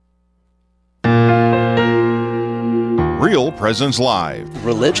Real Presence Live.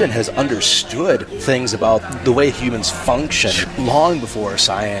 Religion has understood things about the way humans function long before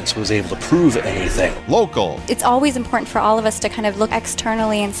science was able to prove anything. Local. It's always important for all of us to kind of look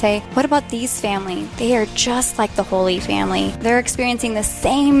externally and say, what about these family? They are just like the Holy Family. They're experiencing the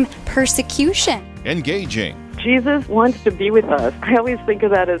same persecution. Engaging. Jesus wants to be with us. I always think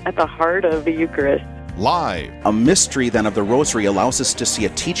of that as at the heart of the Eucharist. Live. A mystery then of the Rosary allows us to see a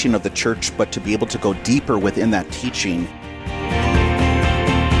teaching of the Church, but to be able to go deeper within that teaching.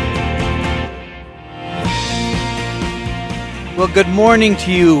 Well, good morning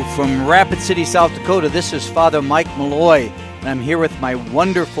to you from Rapid City, South Dakota. This is Father Mike Malloy, and I'm here with my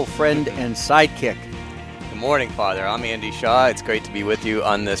wonderful friend and sidekick. Good morning, Father. I'm Andy Shaw. It's great to be with you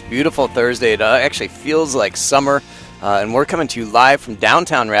on this beautiful Thursday. It actually feels like summer. And we're coming to you live from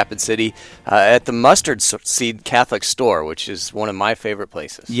downtown Rapid City at the Mustard Seed Catholic Store, which is one of my favorite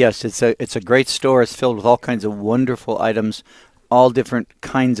places. Yes, it's a great store. It's filled with all kinds of wonderful items, all different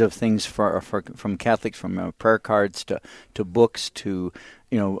kinds of things from Catholics, from prayer cards to books to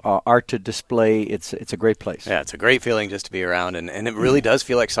art to display. It's a great place. Yeah, it's a great feeling just to be around, and it really does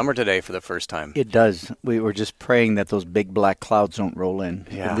feel like summer today for the first time. It does. We were just praying that those big black clouds don't roll in.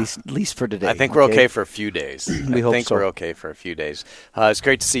 Yeah. At least for today. I think we're okay for a few days. We hope so. We're okay for a few days. It's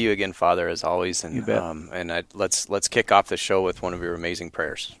great to see you again, Father, as always. And you bet. Let's kick off the show with one of your amazing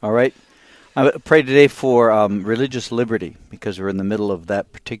prayers. All right. I pray today for religious liberty, because we're in the middle of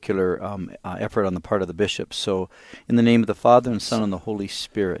that particular effort on the part of the bishops. So, in the name of the Father, and Son, and the Holy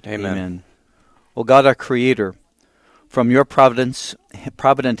Spirit. Amen. O God, our Creator, from your provident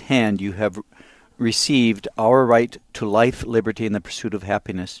hand you have received our right to life, liberty, and the pursuit of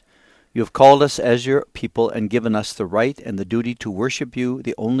happiness. You have called us as your people and given us the right and the duty to worship you,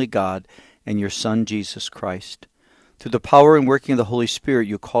 the only God, and your Son, Jesus Christ. Through the power and working of the Holy Spirit,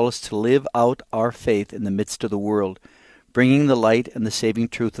 you call us to live out our faith in the midst of the world, bringing the light and the saving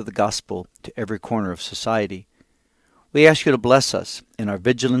truth of the gospel to every corner of society. We ask you to bless us in our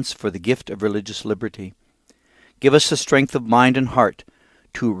vigilance for the gift of religious liberty. Give us the strength of mind and heart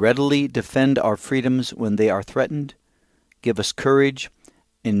to readily defend our freedoms when they are threatened. Give us courage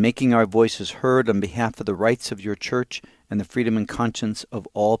in making our voices heard on behalf of the rights of your church and the freedom and conscience of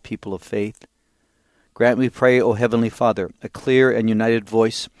all people of faith. Grant, we pray, O Heavenly Father, a clear and united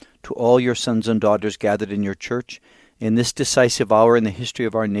voice to all your sons and daughters gathered in your church in this decisive hour in the history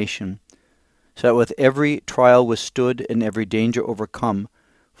of our nation, so that with every trial withstood and every danger overcome,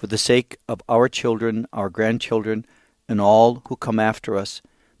 for the sake of our children, our grandchildren, and all who come after us,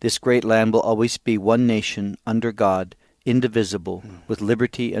 this great land will always be one nation under God, indivisible, with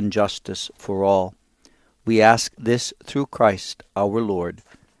liberty and justice for all. We ask this through Christ our Lord.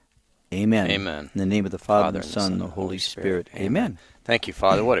 Amen. Amen. In the name of the Father, and the Son, and the Holy Spirit. Amen. Thank you,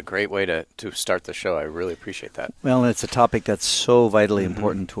 Father. What a great way to start the show. I really appreciate that. Well, it's a topic that's so vitally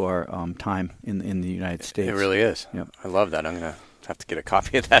important to our time in the United States. It really is. Yep. I love that. I'm going to have to get a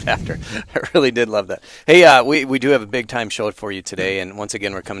copy of that after. I really did love that. Hey, we do have a big time show for you today, and once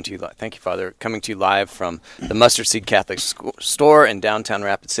again, we're coming to you. Thank you, Father. Coming to you live from the Mustard Seed Catholic Store in downtown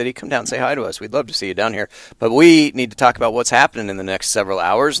Rapid City. Come down and say hi to us. We'd love to see you down here. But we need to talk about what's happening in the next several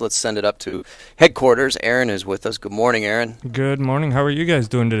hours. Let's send it up to headquarters. Aaron is with us. Good morning, Aaron. Good morning. How are you guys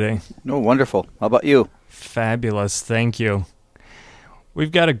doing today? No, wonderful. How about you? Fabulous. Thank you.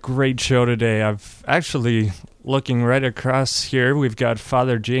 We've got a great show today. I've actually, looking right across here, we've got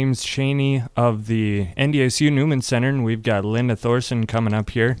Father James Cheney of the NDSU Newman Center, and we've got Linda Thorson coming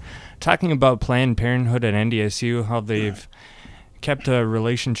up here, talking about Planned Parenthood at NDSU, how they've kept a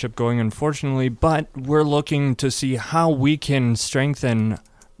relationship going, unfortunately, but we're looking to see how we can strengthen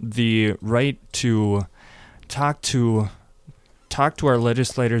the right to talk to our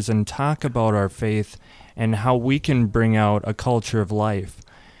legislators and talk about our faith and how we can bring out a culture of life.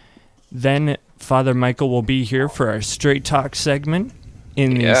 Then Father Michael will be here for our Straight Talk segment.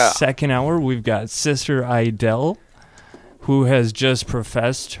 In the second hour, we've got Sister Idel, who has just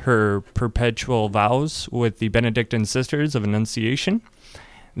professed her perpetual vows with the Benedictine Sisters of Annunciation.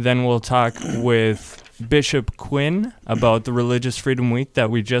 Then we'll talk with Bishop Quinn about the Religious Freedom Week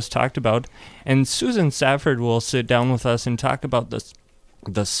that we just talked about. And Susan Safford will sit down with us and talk about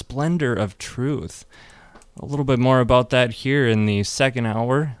the splendor of truth. A little bit more about that here in the second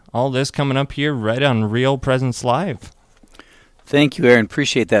hour. All this coming up here right on Real Presence Live. Thank you, Aaron.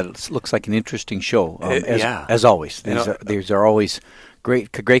 Appreciate that. It looks like an interesting show, as always. These are always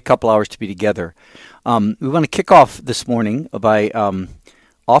great couple hours to be together. We want to kick off this morning by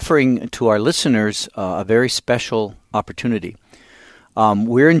offering to our listeners a very special opportunity.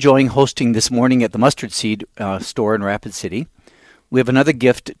 We're enjoying hosting this morning at the Mustard Seed store in Rapid City. We have another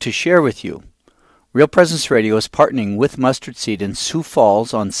gift to share with you. Real Presence Radio is partnering with Mustard Seed in Sioux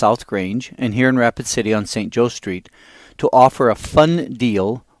Falls on South Grange and here in Rapid City on St. Joe Street to offer a fun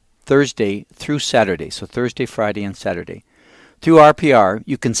deal Thursday through Saturday, so Thursday, Friday, and Saturday. Through RPR,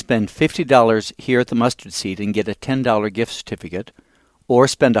 you can spend $50 here at the Mustard Seed and get a $10 gift certificate, or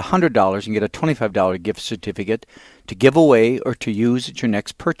spend $100 and get a $25 gift certificate to give away or to use at your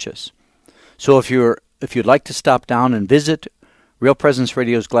next purchase. So if you'd like to stop down and visit, Real Presence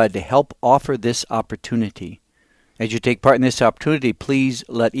Radio is glad to help offer this opportunity. As you take part in this opportunity, please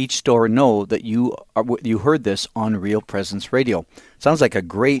let each store know that you heard this on Real Presence Radio. Sounds like a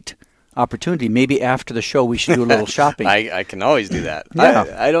great opportunity. Maybe after the show we should do a little shopping. I can always do that.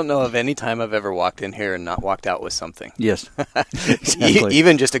 Yeah. I don't know of any time I've ever walked in here and not walked out with something. Yes. Exactly.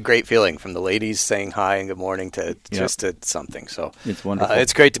 Even just a great feeling from the ladies saying hi and good morning to just to something. So it's wonderful.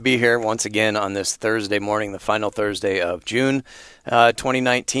 It's great to be here once again on this Thursday morning, the final Thursday of June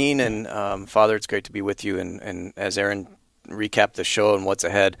 2019. And Father, it's great to be with you. And as Aaron recapped the show and what's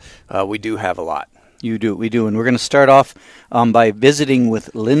ahead, we do have a lot. We do. And we're going to start off by visiting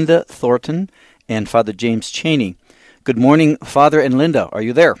with Linda Thornton and Father James Cheney. Good morning, Father and Linda. Are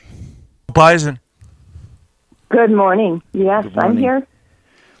you there? Bison. Good morning. Yes, Good morning.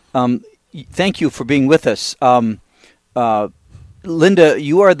 I'm here. Thank you for being with us. Linda,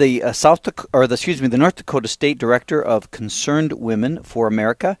 you are the the North Dakota State Director of Concerned Women for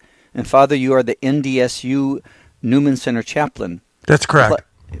America, and Father, you are the NDSU Newman Center Chaplain. That's correct.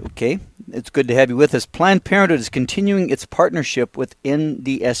 Okay. It's good to have you with us. Planned Parenthood is continuing its partnership with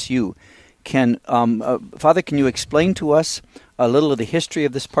NDSU. Father, can you explain to us a little of the history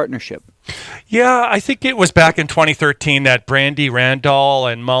of this partnership? Yeah, I think it was back in 2013 that Brandy Randall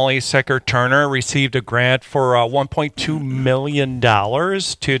and Molly Secker-Turner received a grant for $1.2 million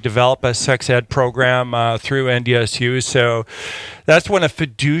to develop a sex ed program through NDSU. So that's when a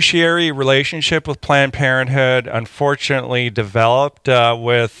fiduciary relationship with Planned Parenthood unfortunately developed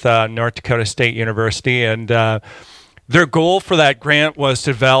with North Dakota State University. And their goal for that grant was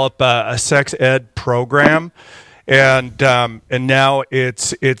to develop a sex ed program. And now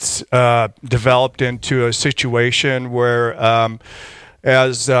it's developed into a situation where,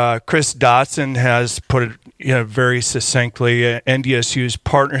 as Chris Dotson has put it very succinctly, NDSU's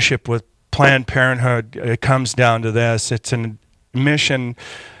partnership with Planned Parenthood, it comes down to this. It's a mission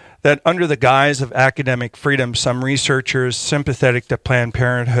that under the guise of academic freedom, some researchers sympathetic to Planned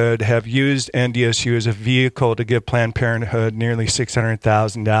Parenthood have used NDSU as a vehicle to give Planned Parenthood nearly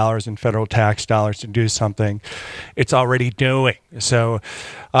 $600,000 in federal tax dollars to do something it's already doing. So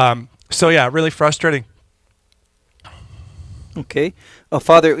yeah, really frustrating. Okay.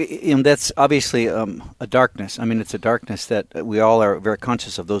 Father, that's obviously a darkness. I mean, it's a darkness that we all are very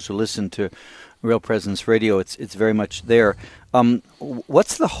conscious of. Those who listen to Real Presence Radio, it's very much there.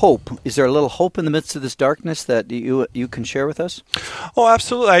 What's the hope? Is there a little hope in the midst of this darkness that you can share with us? Oh,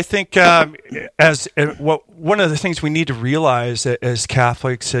 absolutely. I think one of the things we need to realize as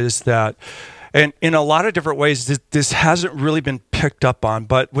Catholics is that, and in a lot of different ways, this hasn't really been picked up on,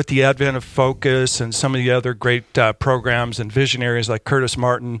 but with the advent of Focus and some of the other great programs and visionaries like Curtis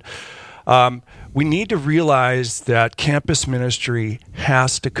Martin, we need to realize that campus ministry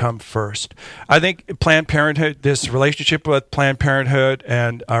has to come first. I think Planned Parenthood, this relationship with Planned Parenthood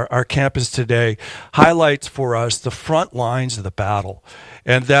and our campus today highlights for us the front lines of the battle.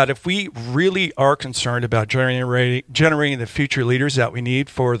 And that if we really are concerned about generating the future leaders that we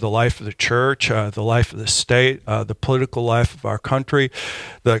need for the life of the church, the life of the state, the political life of our country,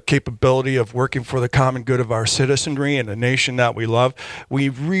 the capability of working for the common good of our citizenry and the nation that we love, we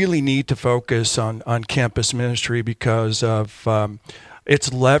really need to focus on campus ministry because of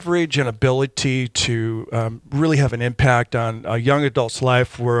its leverage and ability to really have an impact on a young adult's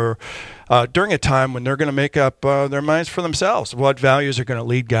life where during a time when they're going to make up their minds for themselves, what values are going to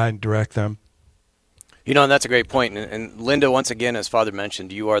lead, guide, and direct them. You know, and that's a great point. And Linda, once again, as Father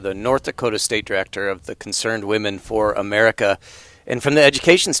mentioned, you are the North Dakota State Director of the Concerned Women for America. And from the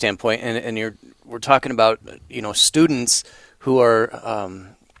education standpoint, we're talking about, students who are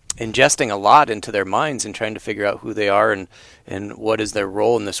ingesting a lot into their minds and trying to figure out who they are and what is their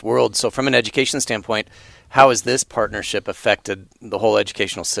role in this world. So from an education standpoint, how has this partnership affected the whole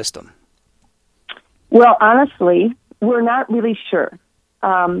educational system? Well, honestly, we're not really sure.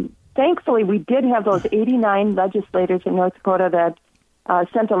 Thankfully, we did have those 89 legislators in North Dakota that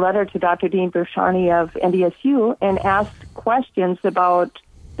sent a letter to Dr. Dean Bershani of NDSU and asked questions about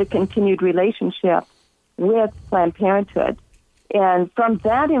the continued relationship with Planned Parenthood. And from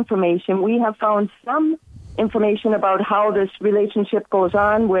that information, we have found some information about how this relationship goes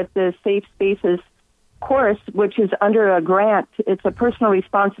on with the Safe Spaces course, which is under a grant. It's a personal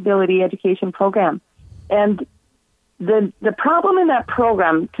responsibility education program. And the problem in that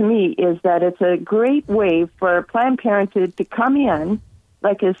program, to me, is that it's a great way for Planned Parenthood to come in,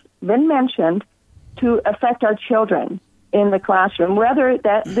 like has been mentioned, to affect our children in the classroom, whether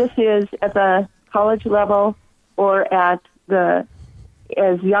that this is at the college level or at the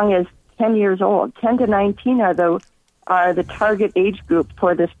as young as 10 years old. 10 to 19 are the target age group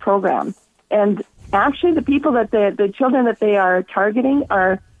for this program. And actually, the people that the children that they are targeting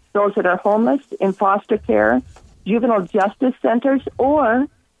are those that are homeless, in foster care, juvenile justice centers, or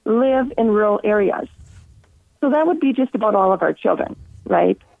live in rural areas. So that would be just about all of our children,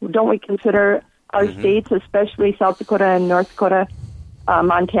 right? Don't we consider our states, especially South Dakota and North Dakota,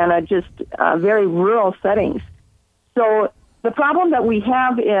 Montana, just very rural settings? So the problem that we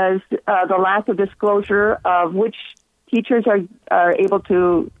have is the lack of disclosure of which teachers are able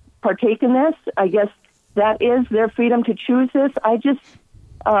to partake in this. I guess that is their freedom to choose this. I just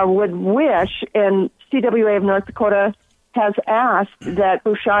would wish, and CWA of North Dakota has asked that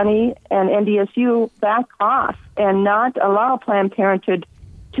Bushani and NDSU back off and not allow Planned Parenthood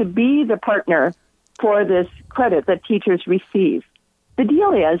to be the partner for this credit that teachers receive. The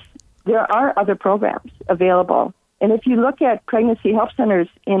deal is there are other programs available. And if you look at pregnancy health centers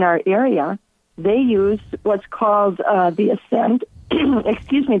in our area, they use what's called the Ascend,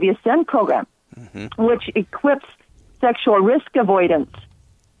 the Ascend program, which equips sexual risk avoidance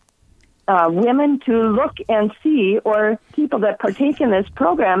women to look and see, or people that partake in this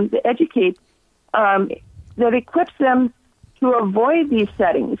program to educate, that equips them to avoid these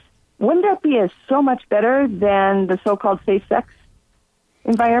settings. Wouldn't that be so much better than the so-called safe sex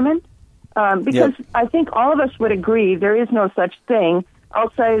environment? Because I think all of us would agree there is no such thing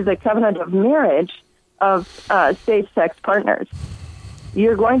outside of the covenant of marriage of safe-sex partners.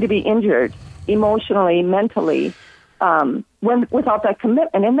 You're going to be injured emotionally, mentally, without that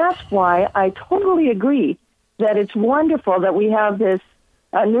commitment. And that's why I totally agree that it's wonderful that we have this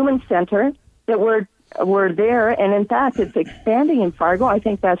Newman Center, that we're there, and in fact, it's expanding in Fargo. I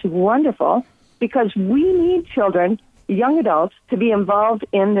think that's wonderful because we need children, young adults, to be involved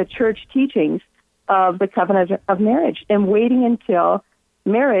in the church teachings of the covenant of marriage and waiting until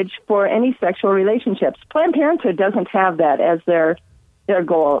marriage for any sexual relationships. Planned Parenthood doesn't have that as their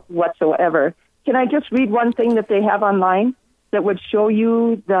goal whatsoever. Can I just read one thing that they have online that would show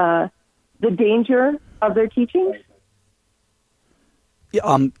you the danger of their teachings?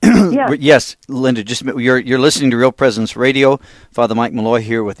 Yes, Linda. Just you're listening to Real Presence Radio. Father Mike Malloy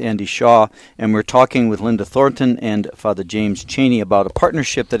here with Andy Shaw, and we're talking with Linda Thornton and Father James Cheney about a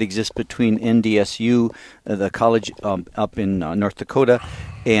partnership that exists between NDSU, the college up in North Dakota,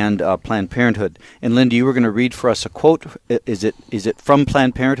 and Planned Parenthood. And Linda, you were going to read for us a quote. Is it from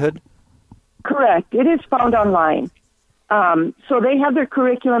Planned Parenthood? Correct. It is found online. So they have their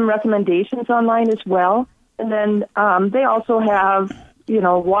curriculum recommendations online as well, and then they also have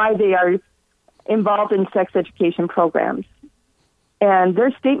why they are involved in sex education programs. And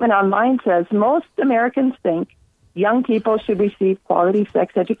their statement online says, most Americans think young people should receive quality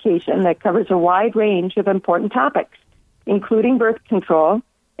sex education that covers a wide range of important topics, including birth control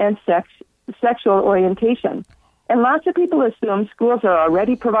and sexual orientation. And lots of people assume schools are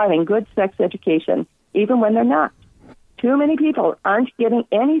already providing good sex education, even when they're not. Too many people aren't getting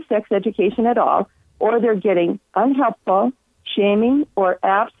any sex education at all, or they're getting unhelpful, shaming, or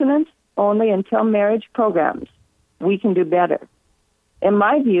abstinence only until marriage programs. We can do better. In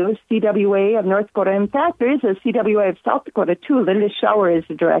my view, CWA of North Dakota, in fact, there is a CWA of South Dakota too. Linda Schauer is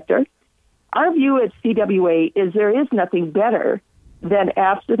the director. Our view at CWA is there is nothing better than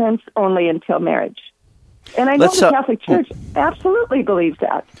abstinence only until marriage. And I know the Catholic Church absolutely believes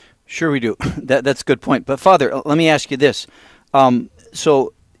that. Sure we do. That's a good point. But Father, let me ask you this.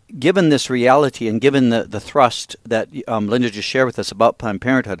 So given this reality and given the thrust that Linda just shared with us about Planned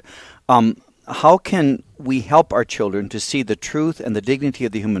Parenthood, how can we help our children to see the truth and the dignity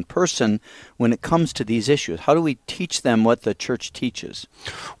of the human person when it comes to these issues? How do we teach them what the church teaches?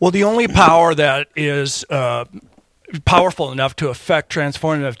 Well, the only power that is powerful enough to affect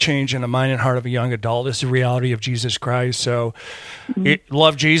transformative change in the mind and heart of a young adult is the reality of Jesus Christ. So,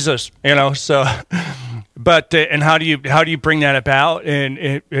 love Jesus, So, but and how do you bring that about? And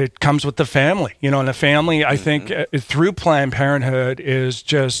it comes with the family, And the family, I think, through Planned Parenthood, is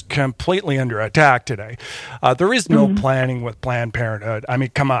just completely under attack today. There is no planning with Planned Parenthood. I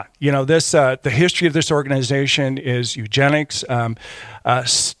mean, come on, this the history of this organization is eugenics.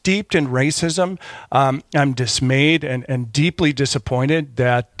 steeped in racism. I'm dismayed and deeply disappointed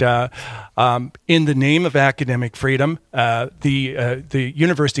that in the name of academic freedom, the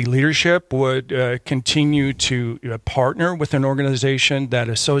university leadership would continue to partner with an organization that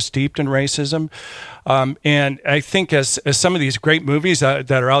is so steeped in racism. And I think as some of these great movies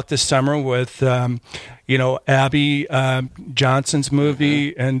that are out this summer with, Abby Johnson's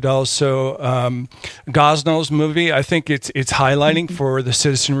movie and also Gosnell's movie, I think it's highlighting for the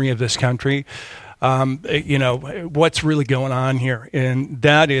citizenry of this country, what's really going on here. And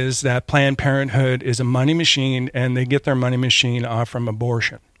that is that Planned Parenthood is a money machine, and they get their money machine off from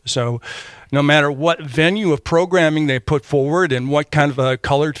abortion. So no matter what venue of programming they put forward and what kind of a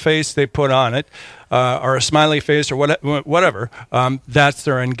colored face they put on it, or a smiley face or whatever, that's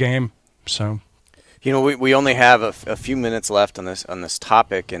their end game. So, we only have a few minutes left on this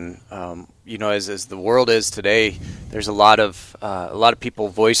topic, and as the world is today, there's a lot of people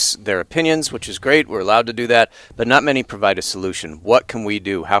voice their opinions, which is great. We're allowed to do that, but not many provide a solution. What can we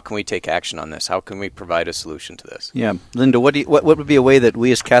do? How can we take action on this? How can we provide a solution to this? Yeah, Linda, what would be a way that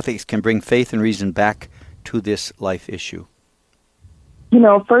we as Catholics can bring faith and reason back to this life issue?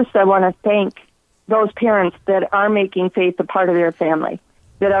 First I want to thank those parents that are making faith a part of their family,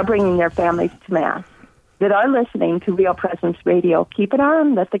 that are bringing their families to Mass, that are listening to Real Presence Radio. Keep it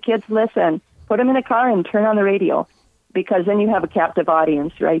on. Let the kids listen. Put them in a car and turn on the radio, because then you have a captive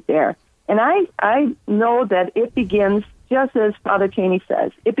audience right there. And I know that it begins, just as Father Cheney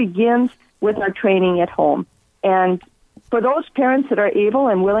says, it begins with our training at home. And for those parents that are able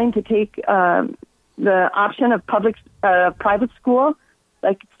and willing to take the option of private school,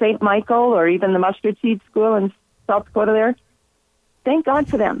 like St. Michael or even the Mustard Seed School in South Dakota there, thank God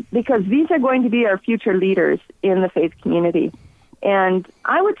for them, because these are going to be our future leaders in the faith community. And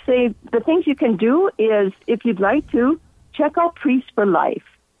I would say the things you can do is, if you'd like to, check out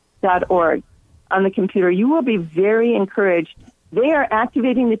priestforlife.org on the computer. You will be very encouraged. They are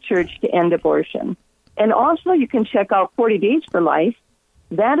activating the church to end abortion. And also you can check out 40 Days for Life.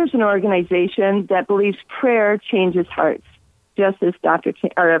 That is an organization that believes prayer changes hearts, just as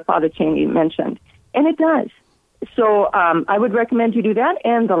Father Cheney mentioned. And it does. So I would recommend you do that.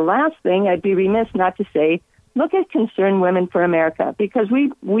 And the last thing, I'd be remiss not to say, look at Concerned Women for America, because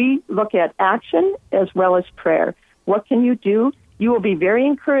we look at action as well as prayer. What can you do? You will be very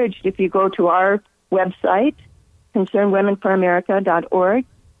encouraged if you go to our website, concernedwomenforamerica.org.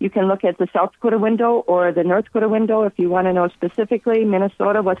 You can look at the South Dakota window or the North Dakota window if you want to know specifically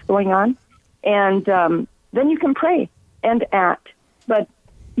Minnesota, what's going on. And then you can pray and act. But,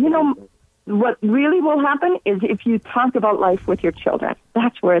 what really will happen is if you talk about life with your children.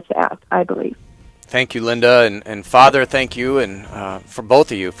 That's where it's at, I believe. Thank you, Linda. And Father, thank you, and for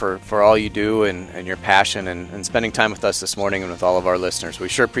both of you for all you do and your passion and spending time with us this morning and with all of our listeners. We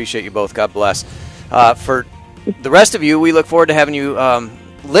sure appreciate you both. God bless. For the rest of you, we look forward to having you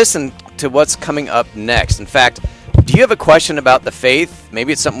listen to what's coming up next. In fact, do you have a question about the faith?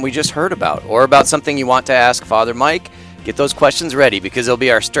 Maybe it's something we just heard about, or about something you want to ask Father Mike. Get those questions ready, because it'll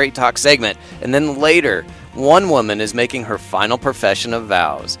be our Straight Talk segment. And then later, one woman is making her final profession of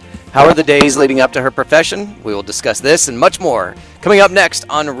vows. How are the days leading up to her profession? We will discuss this and much more coming up next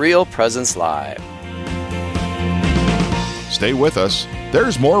on Real Presence Live. Stay with us.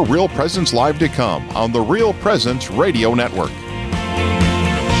 There's more Real Presence Live to come on the Real Presence Radio Network.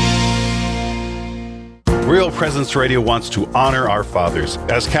 Real Presence Radio wants to honor our fathers.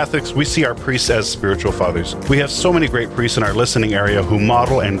 As Catholics, we see our priests as spiritual fathers. We have so many great priests in our listening area who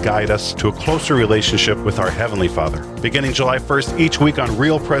model and guide us to a closer relationship with our Heavenly Father. Beginning July 1st, each week on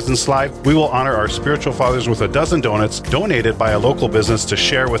Real Presence Live, we will honor our spiritual fathers with a dozen donuts donated by a local business to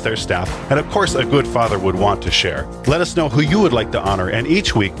share with their staff. And of course, a good father would want to share. Let us know who you would like to honor, and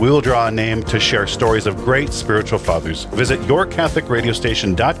each week we will draw a name to share stories of great spiritual fathers. Visit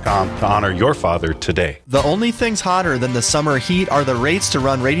yourcatholicradiostation.com to honor your father today. The only things hotter than the summer heat are the rates to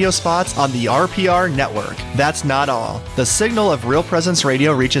run radio spots on the RPR network. That's not all. The signal of Real Presence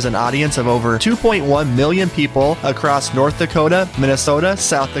Radio reaches an audience of over 2.1 million people across North Dakota, Minnesota,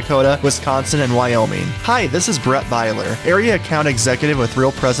 South Dakota, Wisconsin, and Wyoming. Hi, this is Brett Byler, Area Account Executive with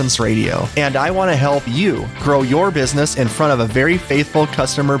Real Presence Radio, and I want to help you grow your business in front of a very faithful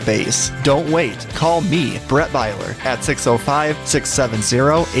customer base. Don't wait. Call me, Brett Byler, at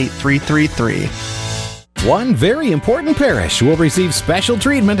 605-670-8333. One very important parish will receive special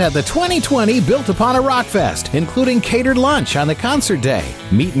treatment at the 2020 Built Upon a Rock Fest, including catered lunch on the concert day,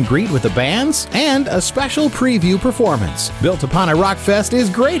 meet and greet with the bands, and a special preview performance. Built Upon a Rock Fest is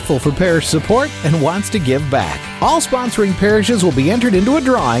grateful for parish support and wants to give back. All sponsoring parishes will be entered into a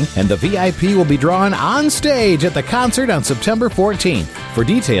drawing, and the VIP will be drawn on stage at the concert on September 14th. For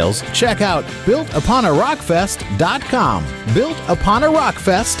details, check out builtuponarockfest.com.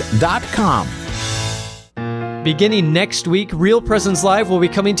 builtuponarockfest.com. Beginning next week, Real Presence Live will be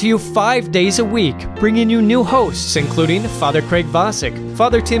coming to you 5 days a week, bringing you new hosts, including Father Craig Vosick,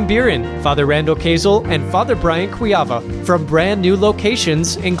 Father Tim Buren, Father Randall Kazel, and Father Brian Cuiava, from brand new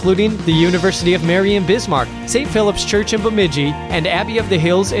locations, including the University of Mary in Bismarck, St. Philip's Church in Bemidji, and Abbey of the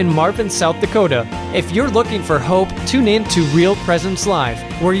Hills in Marvin, South Dakota. If you're looking for hope, tune in to Real Presence Live,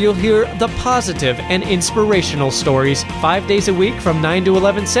 where you'll hear the positive and inspirational stories 5 days a week from 9 to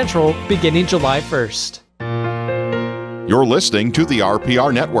 11 Central, beginning July 1st. You're listening to the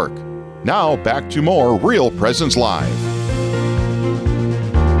RPR Network. Now back to more Real Presence Live.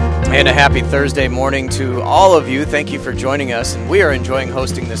 And a happy Thursday morning to all of you. Thank you for joining us. And we are enjoying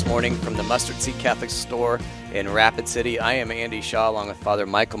hosting this morning from the Mustard Seed Catholic Store in Rapid City. I am Andy Shaw along with Father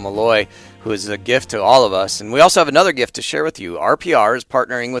Michael Malloy, who is a gift to all of us. And we also have another gift to share with you. RPR is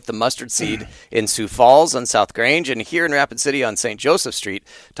partnering with the Mustard Seed in Sioux Falls on South Grange and here in Rapid City on St. Joseph Street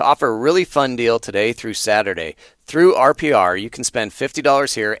to offer a really fun deal today through Saturday. Through RPR, you can spend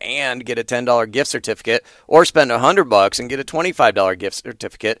 $50 here and get a $10 gift certificate, or spend $100 and get a $25 gift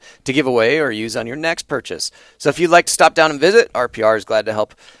certificate to give away or use on your next purchase. So if you'd like to stop down and visit, RPR is glad to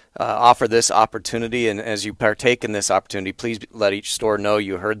help offer this opportunity. And as you partake in this opportunity, please let each store know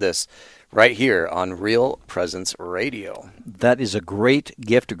you heard this right here on Real Presence Radio. That is a great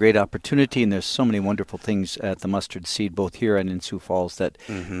gift, a great opportunity, and there's so many wonderful things at the Mustard Seed, both here and in Sioux Falls, that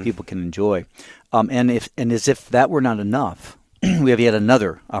people can enjoy. And as if that were not enough, we have yet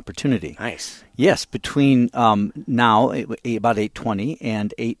another opportunity. Nice. Yes, between now, about 8:20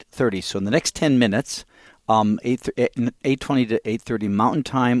 and 8:30. So in the next 10 minutes, 8:20 to 8:30 Mountain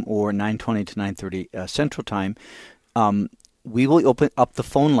Time or 9:20 to 9:30 Central Time, we will open up the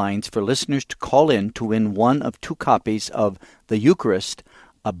phone lines for listeners to call in to win one of two copies of The Eucharist,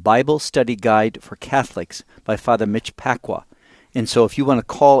 a Bible study guide for Catholics by Father Mitch Pacwa. And so if you want to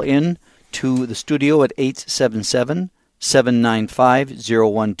call in to the studio at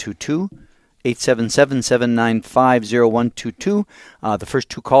 877-795-0122, 877-795-0122. The first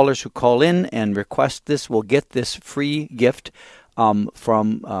two callers who call in and request this will get this free gift from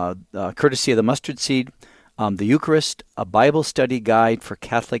courtesy of the Mustard Seed, The Eucharist, a Bible study guide for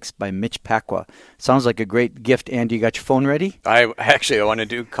Catholics by Mitch Pacwa. Sounds like a great gift. Andy, you got your phone ready? I want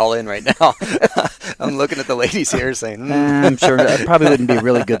to call in right now. I'm looking at the ladies here saying, I'm sure that probably wouldn't be a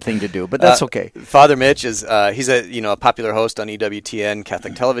really good thing to do, but that's okay. Father Mitch is he's a popular host on EWTN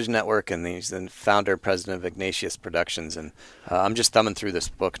Catholic Television Network, and he's the founder and president of Ignatius Productions. And I'm just thumbing through this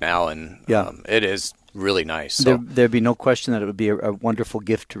book now, and it is really nice. So. There'd be no question that it would be a wonderful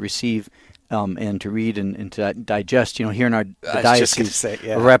gift to receive. And to read and to digest, here in our diocese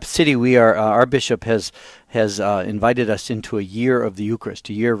of Rapid City, we are our bishop has invited us into a year of the Eucharist,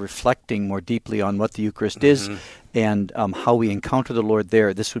 a year reflecting more deeply on what the Eucharist is and how we encounter the Lord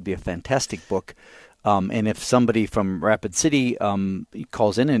there. This would be a fantastic book, and if somebody from Rapid City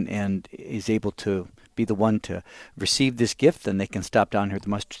calls in and is able to be the one to receive this gift, then they can stop down here at the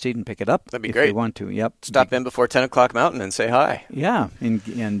Mustard Seed and pick it up. That'd be if great. They want to. Yep. Stop in before 10 o'clock Mountain and say hi. Yeah,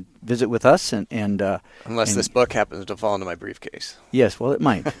 and visit with us and unless this book happens to fall into my briefcase. Yes, well, it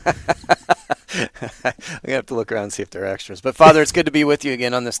might. I'm gonna have to look around and see if there are extras. But Father, it's good to be with you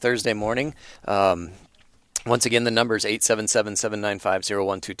again on this Thursday morning. Once again, the number is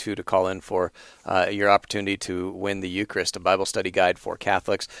 877-795-0122 to call in for your opportunity to win the Eucharist, a Bible study guide for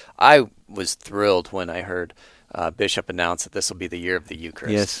Catholics. I was thrilled when I heard Bishop announce that this will be the year of the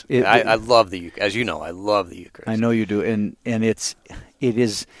Eucharist. Yes, I love the Eucharist. As you know, I love the Eucharist. I know you do, and it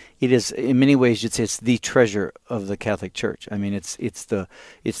is in many ways you'd say it's the treasure of the Catholic Church. I mean, it's the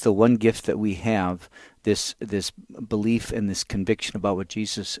one gift that we have. This belief and this conviction about what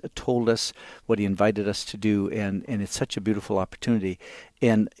Jesus told us, what He invited us to do, and it's such a beautiful opportunity.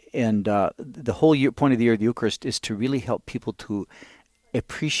 And the whole point of the year of the Eucharist is to really help people to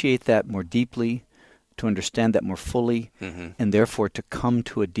appreciate that more deeply, to understand that more fully, and therefore to come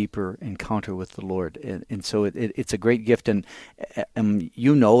to a deeper encounter with the Lord. And so it's a great gift. And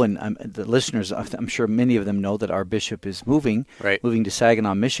the listeners, I'm sure many of them know that our bishop is moving to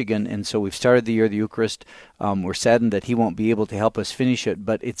Saginaw, Michigan. And so we've started the year of the Eucharist. We're saddened that he won't be able to help us finish it,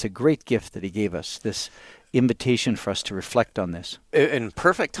 but it's a great gift that he gave us. invitation for us to reflect on this. In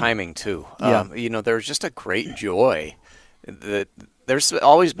perfect timing, too. Yeah. There's just a great joy. There's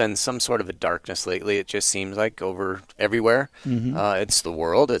always been some sort of a darkness lately, it just seems like, over everywhere. Mm-hmm. It's the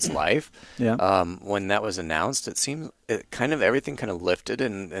world, it's life. Yeah. When that was announced, it seemed everything kind of lifted,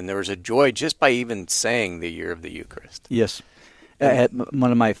 and there was a joy just by even saying the year of the Eucharist. Yes.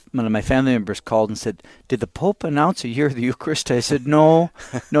 One of my family members called and said, "Did the Pope announce a year of the Eucharist?" I said, "No,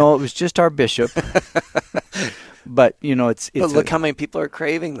 it was just our bishop." But it's. But look how many people are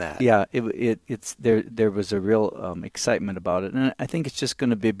craving that. Yeah, it's there. There was a real excitement about it, and I think it's just going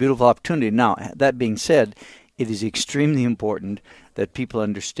to be a beautiful opportunity. Now, that being said, it is extremely important that people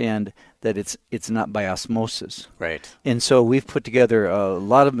understand that it's not by osmosis. Right. And so we've put together a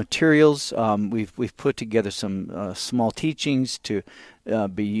lot of materials. We've put together some small teachings to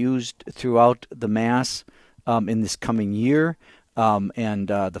be used throughout the Mass in this coming year. And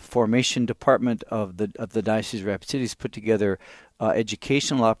the formation department of the Diocese of Rapid City has put together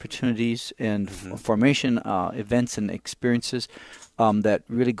educational opportunities and formation events and experiences that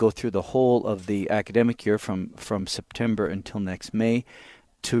really go through the whole of the academic year from September until next May,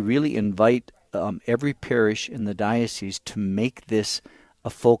 to really invite every parish in the diocese to make this a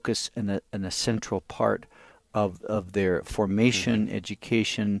focus and a central part of their formation,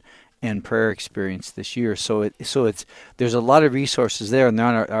 education, and prayer experience this year. So there's a lot of resources there, and they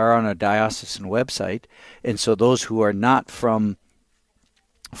are on our diocesan website. And so those who are not from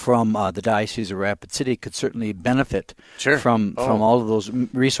the Diocese of Rapid City could certainly benefit from all of those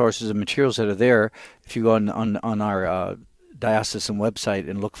resources and materials that are there. If you go on our diocesan website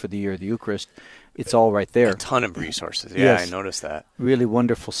and look for the Year of the Eucharist, it's all right there. A ton of resources. Yeah, Yes. I noticed that. Really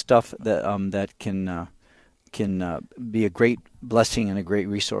wonderful stuff that can be a great blessing and a great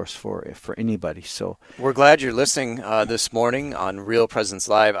resource for anybody. So we're glad you're listening this morning on Real Presence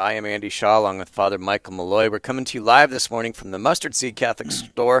Live. I am Andy Shaw along with Father Michael Malloy. We're coming to you live this morning from the Mustard Seed Catholic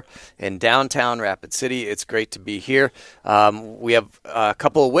Store in downtown Rapid City. It's great to be here. We have a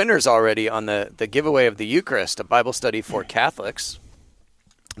couple of winners already on the giveaway of the Eucharist, a Bible study for Catholics.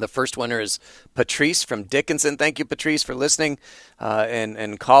 The first winner is Patrice from Dickinson. Thank you, Patrice, for listening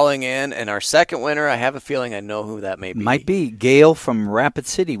and calling in. And our second winner, I have a feeling I know who that may be. Might be Gail from Rapid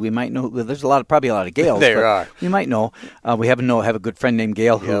City. We might know. Well, there's probably a lot of Gails. There are. We might know. We have a good friend named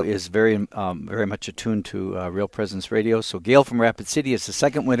Gail who is very much attuned to Real Presence Radio. So Gail from Rapid City is the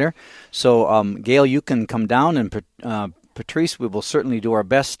second winner. So Gail, you can come down, and Patrice, we will certainly do our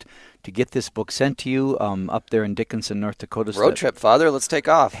best to get this book sent to you up there in Dickinson, North Dakota. Road trip, Father. Let's take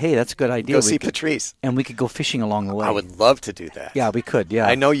off. Hey, that's a good idea. Go see Patrice. And we could go fishing along the way. I would love to do that. Yeah, we could, yeah.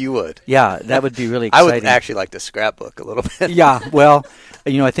 I know you would. Yeah, that would be really exciting. I would actually like to scrapbook a little bit. Yeah, well,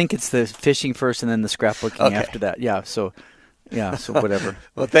 I think it's the fishing first and then the scrapbooking after that. Yeah, so whatever.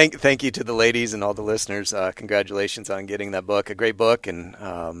 Well, thank you to the ladies and all the listeners. Congratulations on getting that book. A great book. And,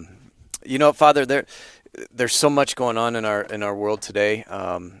 Father, there's so much going on in our world today.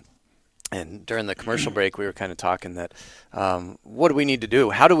 And during the commercial break, we were kind of talking that what do we need to do?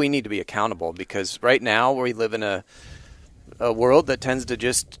 How do we need to be accountable? Because right now we live in a world that tends to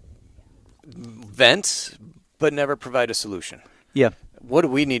just vent but never provide a solution. Yeah. What do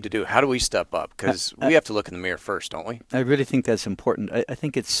we need to do? How do we step up? Because we have to look in the mirror first, don't we? I really think that's important. I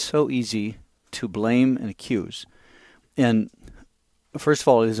think it's so easy to blame and accuse. And first of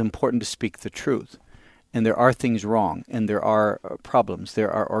all, it is important to speak the truth. And there are things wrong, and there are problems.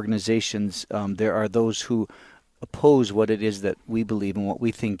 There are organizations. There are those who oppose what it is that we believe and what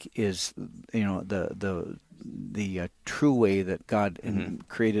we think is, the true way that God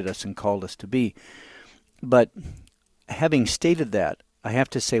created us and called us to be. But having stated that, I have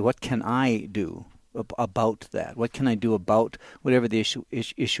to say, what can I do about that? What can I do about whatever the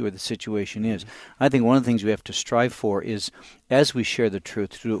issue or the situation is? I think one of the things we have to strive for is, as we share the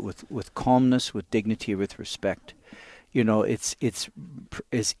truth, to do it with calmness, with dignity, with respect. It's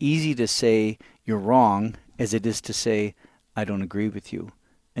as easy to say you're wrong as it is to say I don't agree with you,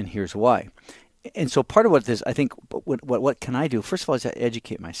 and here's why. And so part of what this, I think, what can I do? First of all, is to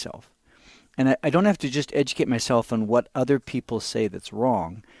educate myself, and I don't have to just educate myself on what other people say that's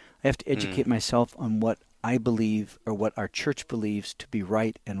wrong. I have to educate myself on what I believe or what our church believes to be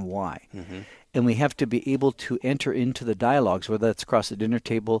right and why. And we have to be able to enter into the dialogues, whether that's across the dinner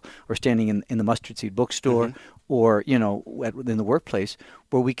table or standing in the Mustard Seed bookstore or, in the workplace,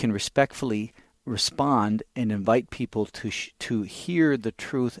 where we can respectfully respond and invite people to hear the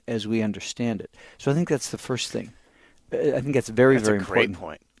truth as we understand it. So I think that's the first thing. I think that's very, very important. That's a great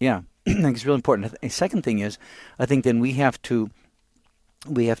point. Yeah, I think it's really important. A second thing is, I think then we have to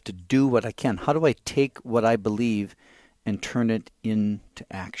do what I can. How do I take what I believe and turn it into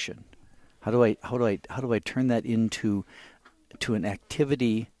action? How do I turn that into an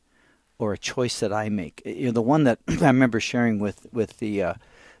activity or a choice that I make? The one that I remember sharing with the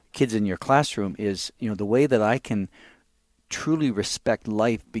kids in your classroom is, the way that I can truly respect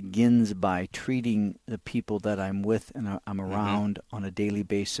life begins by treating the people that I'm with and I'm around on a daily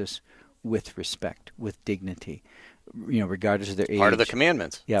basis with respect, with dignity, regardless of their age. Part of the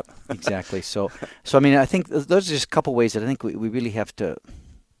commandments. Yep, exactly. So I mean, I think those are just a couple ways that I think we really have to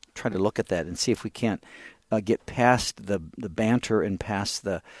try to look at that and see if we can't get past the banter and past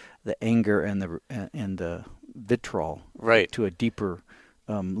the anger and the vitriol, right, to a deeper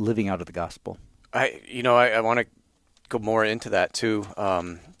living out of the gospel. I want to go more into that too,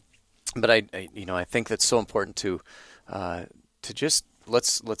 but I think that's so important to just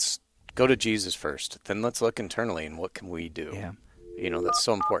let's go to Jesus first, then let's look internally and what can we do. Yeah, that's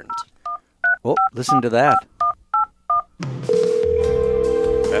so important. Oh, listen to that.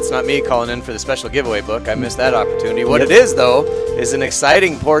 That's not me calling in for the special giveaway book. I missed that opportunity. What it is, though, is an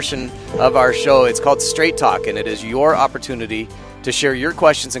exciting portion of our show. It's called Straight Talk, and it is your opportunity to share your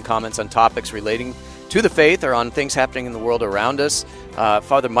questions and comments on topics relating to the faith or on things happening in the world around us.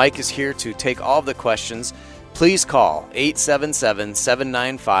 Father Mike is here to take all of the questions. Please call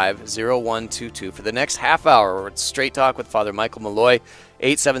 877-795-0122 for the next half hour. It's Straight Talk with Father Michael Malloy,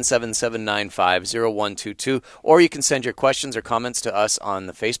 877-795-0122. Or you can send your questions or comments to us on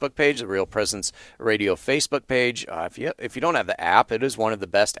the Facebook page, the Real Presence Radio Facebook page. If you don't have the app, it is one of the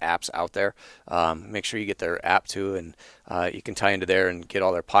best apps out there. Make sure you get their app too, and you can tie into there and get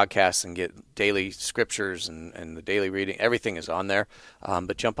all their podcasts and get daily scriptures and the daily reading. Everything is on there.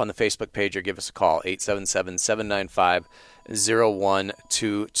 But jump on the Facebook page or give us a call,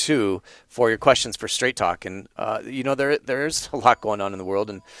 877-795-0122 for your questions for Straight Talk. And, there's a lot going on in the world.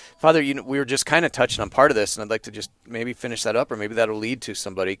 And, Father, we were just kind of touching on part of this, and I'd like to just maybe finish that up, or maybe that'll lead to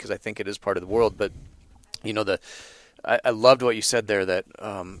somebody, because I think it is part of the world. But, I loved what you said there, that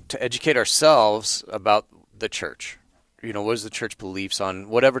to educate ourselves about the church. What is the church beliefs on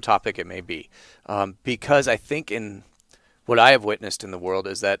whatever topic it may be? Because I think in what I have witnessed in the world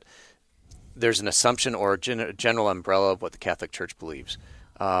is that there's an assumption or a general umbrella of what the Catholic Church believes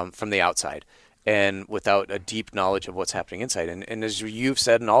from the outside, and without a deep knowledge of what's happening inside. And as you've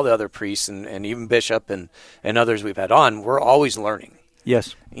said, and all the other priests and even Bishop and others we've had on, we're always learning.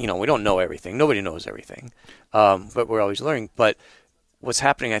 Yes. We don't know everything. Nobody knows everything, but we're always learning. But what's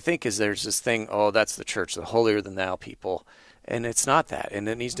happening, I think, is there's this thing, that's the church, the holier-than-thou people. And it's not that. And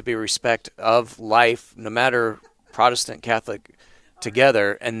it needs to be respect of life, no matter Protestant, Catholic,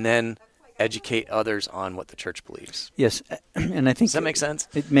 together, and then educate others on what the church believes. Yes, and I think... Does that make sense?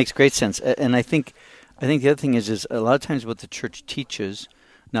 It makes great sense. And I think the other thing is a lot of times what the church teaches,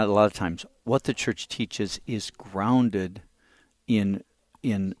 not a lot of times, what the church teaches is grounded in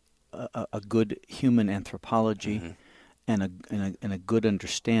a good human anthropology, and a good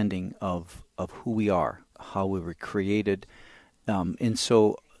understanding of who we are, how we were created, and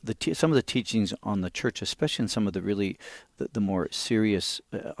so some of the teachings on the church, especially in some of the really the more serious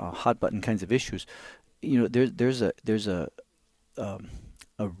hot button kinds of issues, there's a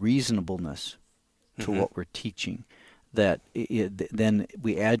reasonableness to what we're teaching, that then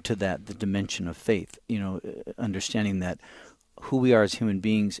we add to that the dimension of faith, understanding that who we are as human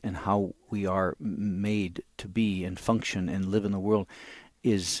beings and how we are made to be and function and live in the world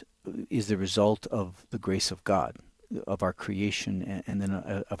is the result of the grace of God, of our creation, and then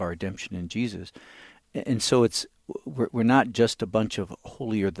of our redemption in Jesus. And so we're not just a bunch of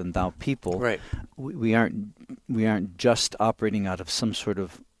holier than thou people. Right. We aren't just operating out of some sort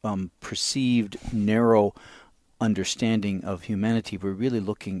of perceived narrow understanding of humanity. We're really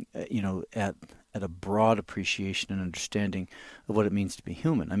looking at a broad appreciation and understanding of what it means to be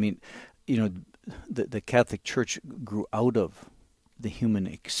human. I mean, the Catholic Church grew out of the human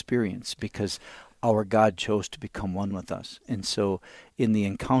experience because our God chose to become one with us. And so in the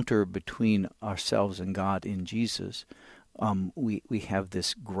encounter between ourselves and God in Jesus, we have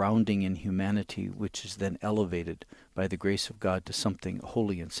this grounding in humanity, which is then elevated by the grace of God to something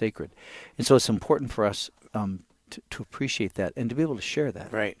holy and sacred. And so it's important for us to appreciate that and to be able to share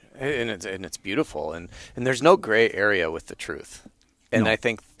that. Right. And it's beautiful. And there's no gray area with the truth. And No. I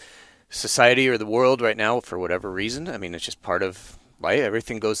think society or the world right now, for whatever reason, I mean, it's just part of life.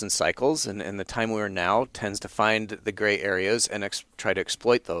 Everything goes in cycles, and the time we're now tends to find the gray areas and try to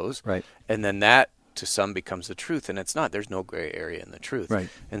exploit those. Right. And then that, to some, becomes the truth. And it's not. There's no gray area in the truth. Right.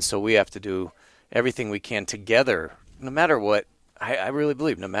 And so we have to do everything we can together, no matter what. I really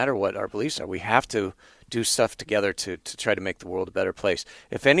believe, no matter what our beliefs are, we have to do stuff together to try to make the world a better place.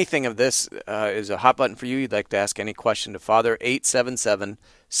 If anything of this is a hot button for you, you'd like to ask any question to Father,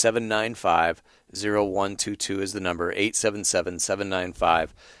 877-795-0122 is the number.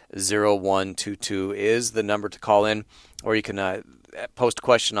 877-795-0122 is the number to call in, or you can post a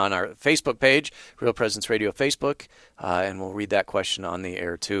question on our Facebook page, Real Presence Radio Facebook, and we'll read that question on the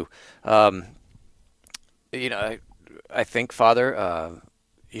air too. I think, Father,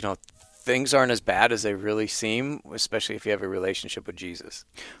 things aren't as bad as they really seem, especially if you have a relationship with Jesus.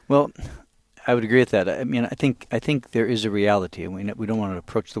 Well, I would agree with that. I mean, I think there is a reality. I mean, we don't want to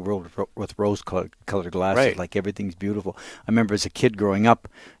approach the world with rose-colored glasses, right, like everything's beautiful. I remember as a kid growing up,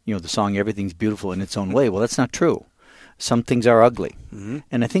 the song "Everything's Beautiful in Its Own Way." Well, that's not true. Some things are ugly,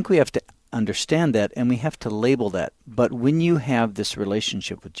 and I think we have to understand that, and we have to label that. But when you have this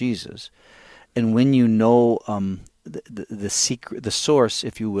relationship with Jesus, and when you know the secret, the source,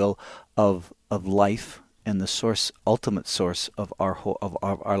 if you will, of life, and the ultimate source of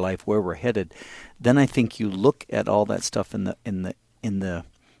our life, where we're headed, then I think you look at all that stuff with an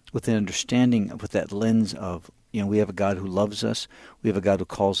understanding, with that lens of, we have a God who loves us, we have a God who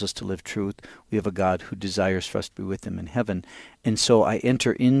calls us to live truth, we have a God who desires for us to be with Him in heaven, and so I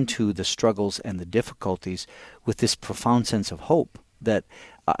enter into the struggles and the difficulties with this profound sense of hope that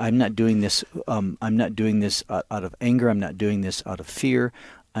I'm not doing this. I'm not doing this out of anger. I'm not doing this out of fear.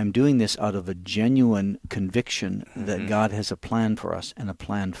 I'm doing this out of a genuine conviction that God has a plan for us and a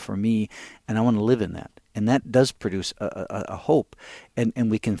plan for me, and I want to live in that. And that does produce a hope,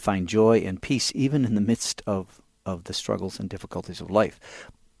 and we can find joy and peace even in the midst of the struggles and difficulties of life.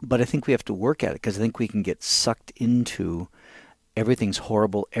 But I think we have to work at it, because I think we can get sucked into everything's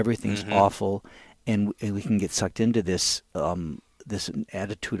horrible, everything's awful, and we can get sucked into this this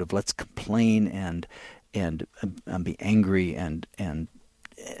attitude of let's complain and be angry and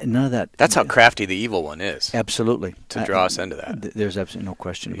none of that. That's how crafty the evil one is. Absolutely. To draw us into that. There's absolutely no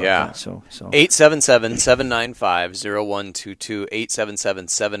question about that. So 877-795-0122,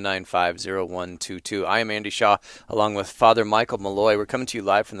 877-795-0122. I am Andy Shaw, along with Father Michael Malloy. We're coming to you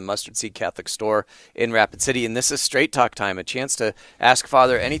live from the Mustard Seed Catholic Store in Rapid City, and this is Straight Talk time, a chance to ask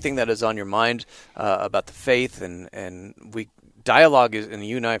Father anything that is on your mind about the faith, and dialogue is, and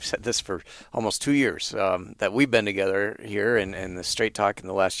you and I have said this for almost 2 years that we've been together here, and the Straight Talk in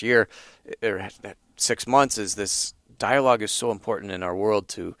the last year, or 6 months, is this dialogue is so important in our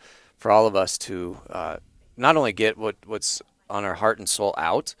world for all of us to not only get what's on our heart and soul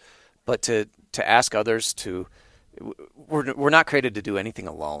out, but to ask others to. We're not created to do anything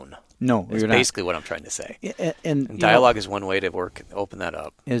alone. No, that's basically what I'm trying to say. And dialogue is one way to open that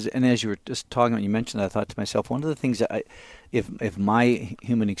up. As you were just talking, when you mentioned that, I thought to myself, one of the things that if my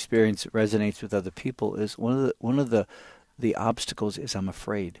human experience resonates with other people, is one of the obstacles is I'm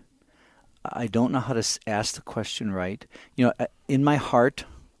afraid. I don't know how to ask the question right. In my heart,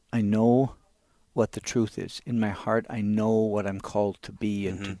 I know what the truth is. In my heart, I know what I'm called to be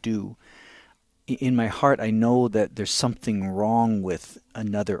and to do. In my heart, I know that there's something wrong with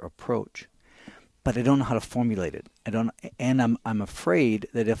another approach, but I don't know how to formulate it. I'm afraid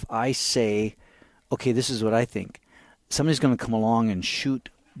that if I say, okay, this is what I think, somebody's going to come along and shoot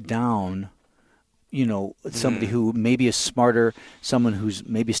down, somebody who maybe is smarter, someone who's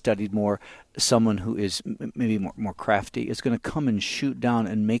maybe studied more, someone who is maybe more crafty, is going to come and shoot down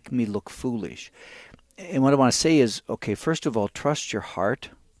and make me look foolish. And what I want to say is, okay, first of all, trust your heart.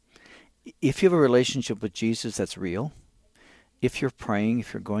 If you have a relationship with Jesus that's real, if you're praying,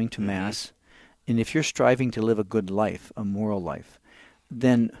 if you're going to Mass, and if you're striving to live a good life, a moral life,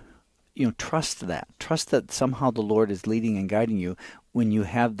 then trust that. Trust that somehow the Lord is leading and guiding you when you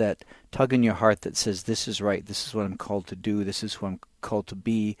have that tug in your heart that says, this is right, this is what I'm called to do, this is who I'm called to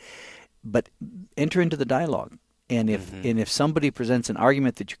be. But enter into the dialogue. And if somebody presents an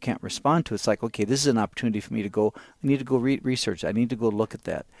argument that you can't respond to, it's like, okay, this is an opportunity for me to go, I need to go research, I need to go look at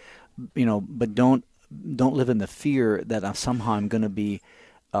that. But don't live in the fear that somehow I'm going to be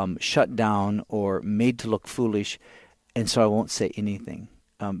shut down or made to look foolish, and so I won't say anything.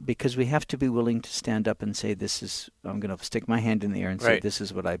 Because we have to be willing to stand up and say, I'm going to stick my hand in the air and say, this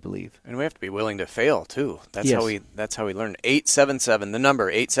is what I believe. And we have to be willing to fail, too. That's how we learn. 877, the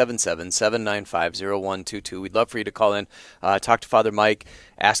number, 877-795-0122. We'd love for you to call in, talk to Father Mike,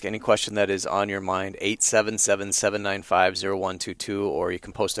 ask any question that is on your mind, 877-795-0122, or you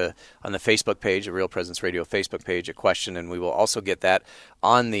can post on the Facebook page, a Real Presence Radio Facebook page, a question, and we will also get that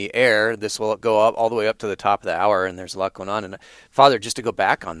on the air. This will go up all the way up to the top of the hour, and there's a lot going on. And Father, just to go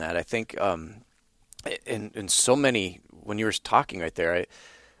back on that, I think in so many, when you were talking right there,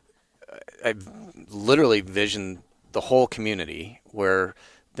 I literally visioned the whole community where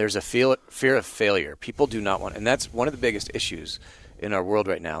there's a fear of failure. People do not want, and that's one of the biggest issues in our world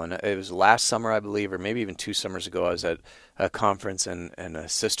right now. And it was last summer, I believe, or maybe even 2 summers ago, I was at a conference, and a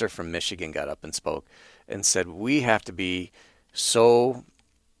sister from Michigan got up and spoke and said, we have to be so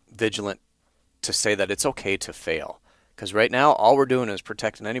vigilant to say that it's okay to fail. Because right now, all we're doing is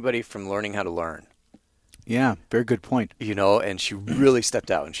protecting anybody from learning how to learn. Yeah, very good point. And she really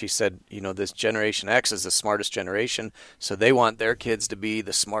stepped out, and she said, this Generation X is the smartest generation, so they want their kids to be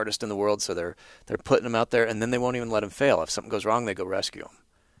the smartest in the world, so they're putting them out there, and then they won't even let them fail. If something goes wrong, they go rescue them.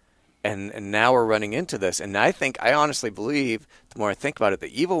 And now we're running into this, and I honestly believe, the more I think about it,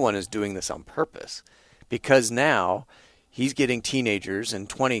 the evil one is doing this on purpose, because now he's getting teenagers and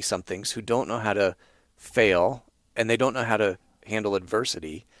 20-somethings who don't know how to fail, and they don't know how to handle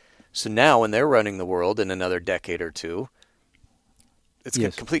adversity. So now when they're running the world in another decade or two, it's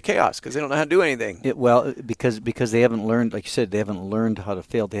complete chaos because they don't know how to do anything. Because they haven't learned, like you said, they haven't learned how to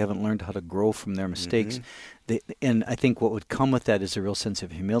fail. They haven't learned how to grow from their mistakes. And I think what would come with that is a real sense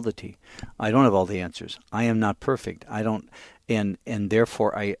of humility. I don't have all the answers. I am not perfect. I don't, and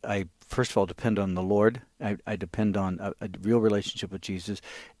therefore I first of all depend on the Lord. I depend on a real relationship with Jesus.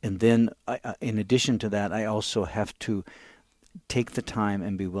 And then in addition to that, I also have to take the time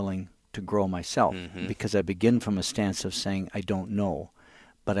and be willing to grow myself, because I begin from a stance of saying I don't know,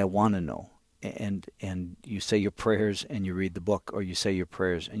 but I want to know. And you say your prayers and you read the book, or you say your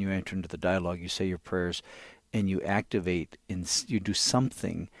prayers and you enter into the dialogue. You say your prayers and you activate, and you do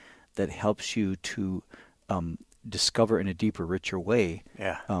something that helps you to discover in a deeper, richer way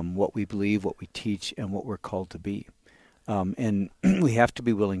what we believe, what we teach, and what we're called to be. And we have to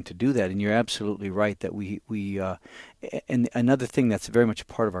be willing to do that. And you're absolutely right that we and another thing that's very much a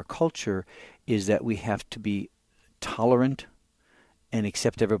part of our culture is that we have to be tolerant and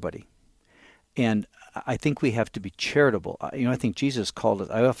accept everybody. And I think we have to be charitable. I think Jesus called us,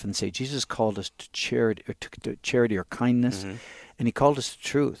 I often say Jesus called us to charity or kindness, and he called us to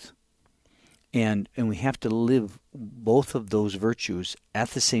truth. And we have to live both of those virtues at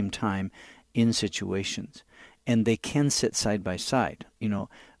the same time in situations. And they can sit side by side.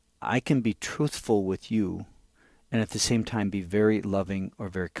 I can be truthful with you and at the same time be very loving or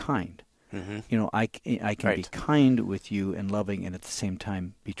very kind. I can be kind with you and loving and at the same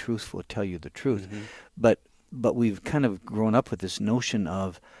time be truthful, tell you the truth. But we've kind of grown up with this notion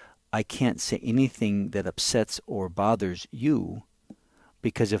of I can't say anything that upsets or bothers you,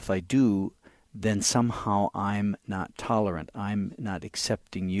 because if I do, then somehow I'm not tolerant. I'm not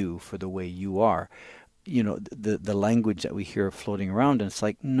accepting you for the way you are. The language that we hear floating around, and it's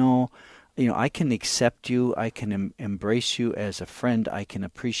like, no, I can accept you, I can embrace you as a friend, I can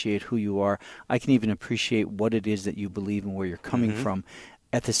appreciate who you are, I can even appreciate what it is that you believe and where you're coming from.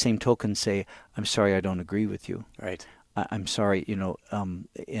 At the same token, say, I'm sorry, I don't agree with you. Right. I'm sorry,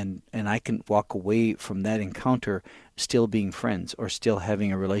 and I can walk away from that encounter still being friends, or still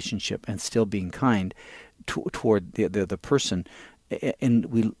having a relationship, and still being kind toward the person. And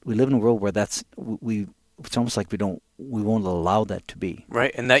we live in a world where it's almost like we won't allow that to be.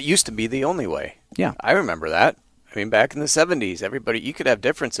 Right, and that used to be the only way. Yeah. I remember that. I mean, back in the 70s, you could have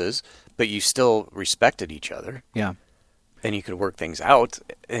differences, but you still respected each other. Yeah. And you could work things out,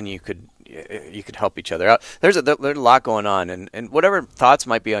 and you could help each other out. There's a lot going on, and whatever thoughts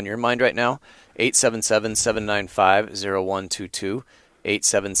might be on your mind right now, 877-795-0122.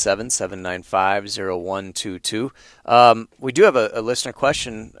 877-795-0122. We do have a listener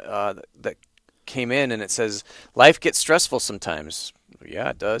question that came in, and it says, life gets stressful sometimes. Yeah,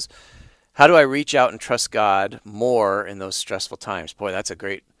 it does. How do I reach out and trust God more in those stressful times? Boy, that's a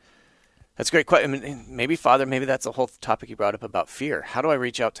great question. I mean, maybe that's the whole topic you brought up about fear. How do I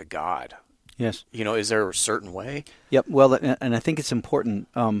reach out to God? Yes. Is there a certain way? Yep. Well, and I think it's important,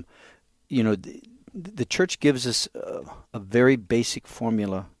 the church gives us a very basic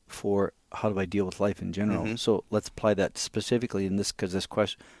formula for how do I deal with life in general. So let's apply that specifically in this, because this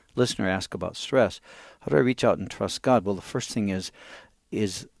listener asked about stress. How do I reach out and trust God? Well, the first thing is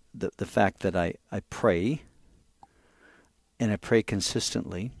the fact that I pray, and I pray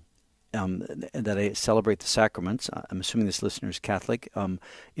consistently, that I celebrate the sacraments. I'm assuming this listener is Catholic.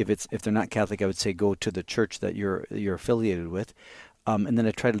 If they're not Catholic, I would say go to the church that you're affiliated with. And then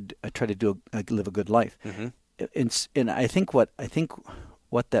I try to live a good life. And I think what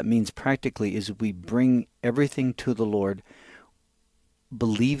that means practically is we bring everything to the Lord,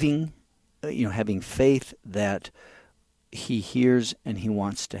 believing, having faith that He hears and He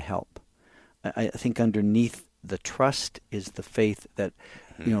wants to help. I think underneath the trust is the faith that,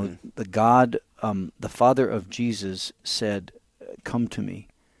 the God, the Father of Jesus said, "Come to me,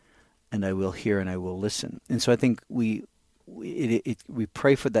 and I will hear and I will listen." And so I think we we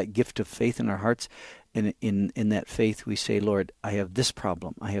pray for that gift of faith in our hearts, and in that faith we say, Lord, I have this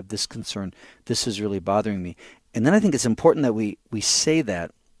problem, I have this concern, this is really bothering me. And then I think it's important that we say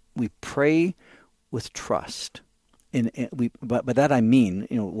that, we pray with trust. And by that I mean,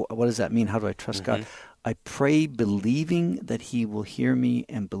 what does that mean? How do I trust God? I pray believing that He will hear me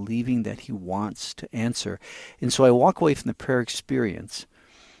and believing that He wants to answer. And so I walk away from the prayer experience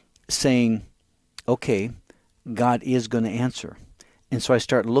saying, okay, God is going to answer. And so I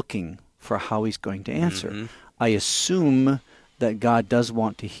start looking for how He's going to answer. I assume that God does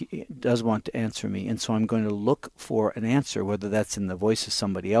want to answer me, and so I'm going to look for an answer, whether that's in the voice of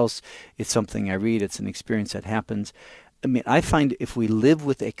somebody else, it's something I read, it's an experience that happens. I mean, I find if we live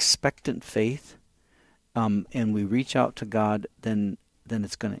with expectant faith, and we reach out to God, then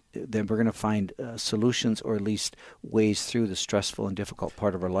we're going to find solutions, or at least ways through the stressful and difficult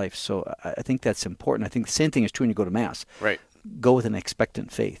part of our life. So I think that's important. I think the same thing is true when you go to Mass. Right. Go with an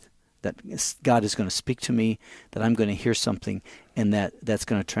expectant faith that God is going to speak to me, that I'm going to hear something, and that's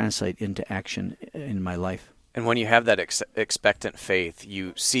going to translate into action in my life. And when you have that expectant faith,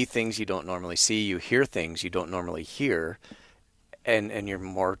 you see things you don't normally see, you hear things you don't normally hear, and you're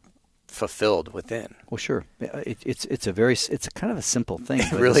more fulfilled within. Well, sure. It's a kind of a simple thing.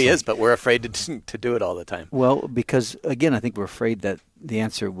 It really is, but we're afraid to do it all the time. Well, because again, I think we're afraid that the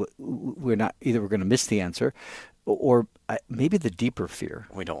answer we're going to miss the answer, or maybe the deeper fear.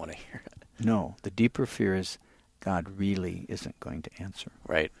 We don't want to hear it. No, the deeper fear is God really isn't going to answer.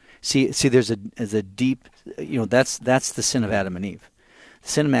 Right. See, there's a deep, that's the sin of Adam and Eve. The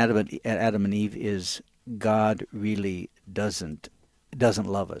sin of Adam and Eve is God really doesn't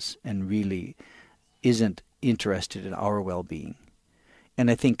love us and really isn't interested in our well-being. And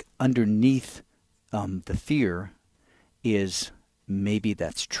I think underneath the fear is maybe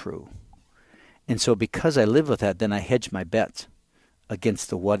that's true. And so because I live with that, then I hedge my bets against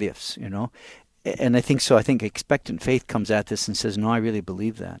the what-ifs, And I think expectant faith comes at this and says, no, I really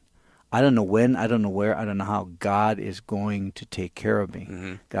believe that. I don't know when, I don't know where, I don't know how. God is going to take care of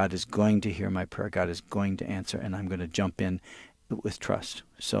me. God is going to hear my prayer. God is going to answer, and I'm going to jump in with trust.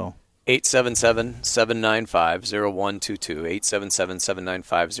 So 877-795-0122.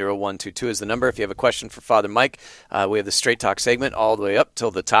 877-795-0122 is the number. If you have a question for Father Mike, we have the Straight Talk segment all the way up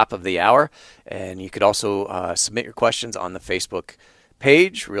till the top of the hour. And you could also submit your questions on the Facebook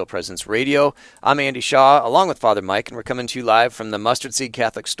page, Real Presence Radio. I'm Andy Shaw, along with Father Mike, and we're coming to you live from the Mustard Seed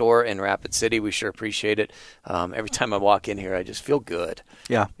Catholic Store in Rapid City. We sure appreciate it. Every time I walk in here, I just feel good.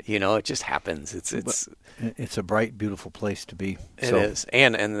 Yeah. It just happens. It's a bright, beautiful place to be. It is.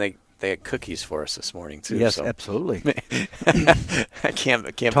 And they had cookies for us this morning, too. Yes, absolutely. I can't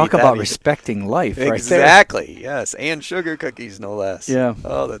talk about respecting life, right? Exactly, yes. And sugar cookies, no less. Yeah.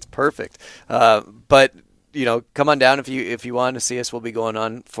 Oh, that's perfect. But come on down if you want to see us. We'll be going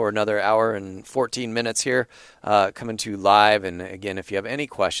on for another hour and 14 minutes here, coming to you live. And again, if you have any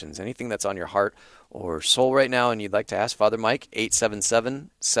questions, anything that's on your heart or soul right now, and you'd like to ask Father Mike,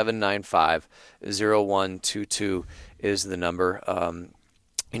 877-795-0122 is the number.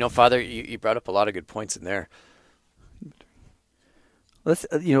 Father, you brought up a lot of good points in there. One of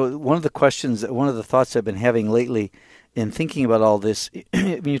the thoughts I've been having lately in thinking about all this,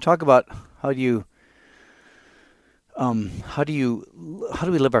 when you talk about how do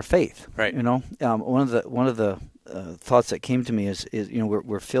we live our faith? Right. One of the thoughts that came to me is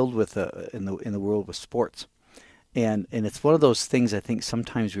we're filled with in the world with sports, and it's one of those things I think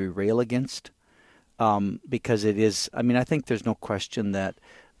sometimes we rail against, because it is. I mean, I think there's no question that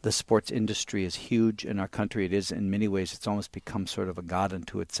the sports industry is huge in our country. It is in many ways. It's almost become sort of a god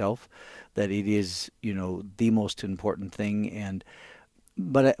unto itself. That it is the most important thing.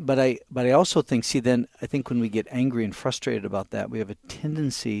 But I also think, then I think when we get angry and frustrated about that, we have a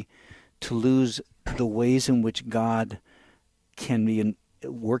tendency to lose the ways in which God can be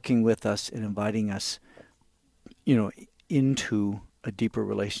working with us and inviting us, into a deeper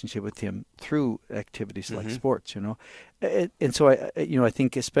relationship with Him through activities like sports. And so I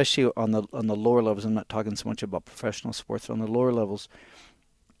think especially on the lower levels, I'm not talking so much about professional sports, but on the lower levels,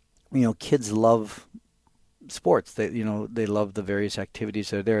 kids love sports. They love the various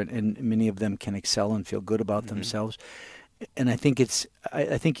activities that are there, and many of them can excel and feel good about themselves. And I think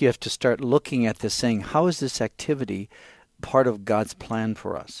I think you have to start looking at this, saying, how is this activity part of God's plan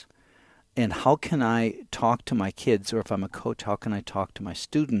for us? And how can I talk to my kids, or if I'm a coach, how can I talk to my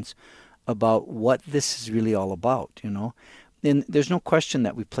students about what this is really all about? And there's no question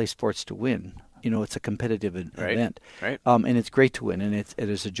that we play sports to win. It's a competitive event, right? And it's great to win, and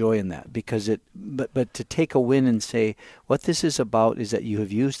there's a joy in that, because But to take a win and say what this is about is that you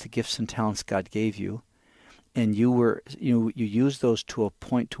have used the gifts and talents God gave you, you used those to a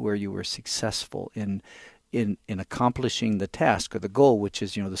point to where you were successful in accomplishing the task or the goal, which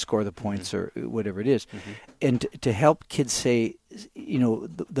is, the score of the points or whatever it is. And to help kids say,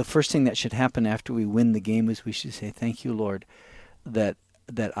 the first thing that should happen after we win the game is we should say, thank you, Lord, that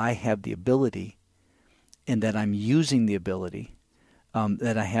I have the ability and that I'm using the ability,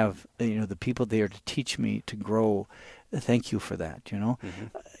 that I have, the people there to teach me to grow. Thank you for that,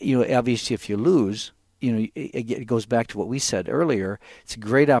 Obviously, if you lose, it goes back to what we said earlier. It's a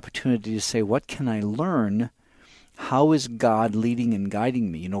great opportunity to say, what can I learn? How is God leading and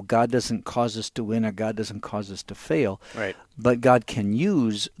guiding me? God doesn't cause us to win or God doesn't cause us to fail. Right. But God can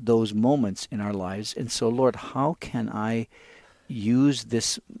use those moments in our lives. And so, Lord, how can I use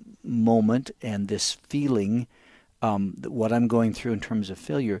this moment and this feeling, what I'm going through in terms of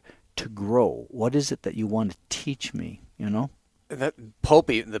failure, to grow? What is it that you want to teach me, The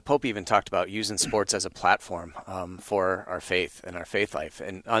Pope even talked about using sports as a platform for our faith and our faith life,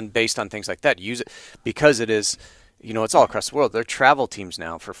 and based on things like that, use it because it is, it's all across the world. There are travel teams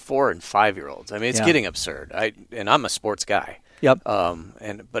now for 4 and 5-year-olds. I mean, it's getting absurd. I'm a sports guy. Yep.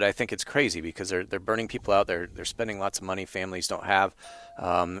 But I think it's crazy because they're burning people out. They're spending lots of money families don't have,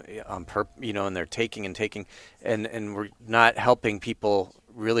 and they're taking, and we're not helping people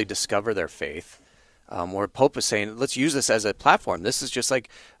really discover their faith. Where Pope was saying, let's use this as a platform. This is just like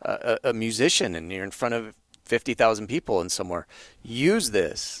a musician, and you're in front of 50,000 people in somewhere. Use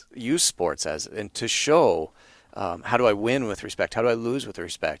sports and to show how do I win with respect? How do I lose with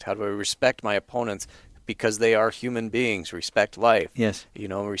respect? How do I respect my opponents because they are human beings? Respect life. Yes.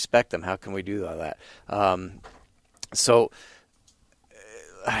 Respect them. How can we do all that?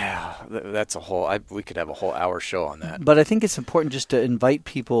 That's we could have a whole hour show on that. But I think it's important just to invite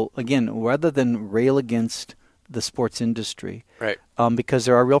people, again, rather than rail against the sports industry, right? Because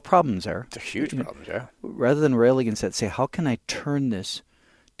there are real problems there. They're huge problems, yeah. Rather than rail against that, say, how can I turn this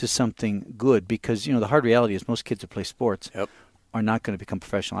to something good? Because, the hard reality is most kids who play sports are not going to become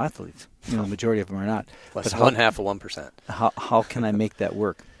professional athletes. The majority of them are not. Less than 0.5%. How can I make that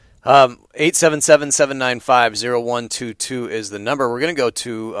work? 877-795-0122 is the number. We're going to go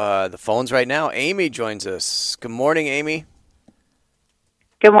to the phones right now. Amy joins us. Good morning, Amy.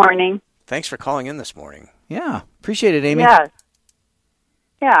 Good morning. Thanks for calling in this morning. Yeah, appreciate it, Amy. Yes.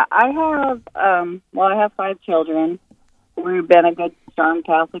 Yeah, I have 5 children. We've been a good, strong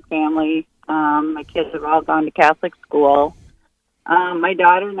Catholic family. My kids have all gone to Catholic school. My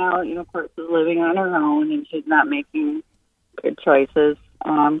daughter now, of course, is living on her own, and she's not making good choices.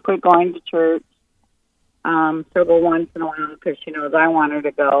 Quit going to church several once in a while because she knows I want her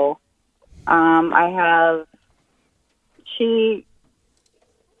to go. I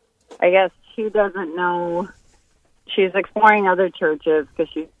guess she doesn't know. She's exploring other churches because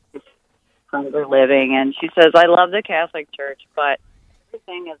she's from her living, and she says, I love the Catholic Church, but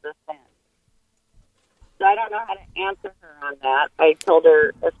everything is a sin. So I don't know how to answer her on that. I told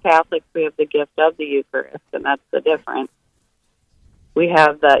her, as Catholics, we have the gift of the Eucharist, and that's the difference. We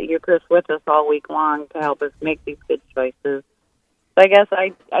have the Eucharist with us all week long to help us make these good choices. So I guess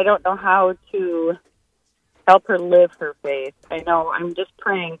I don't know how to help her live her faith. I know I'm just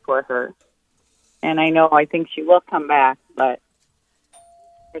praying for her. And I think she will come back, but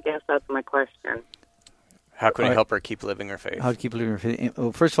I guess that's my question. How can I help her keep living her faith? How to keep living her faith?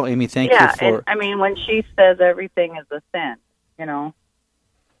 Well, first of all, Amy, thank you for... And, when she says everything is a sin,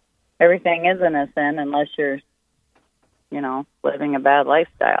 everything isn't a sin unless you're living a bad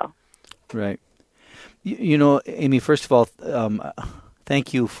lifestyle. Right. Amy, first of all,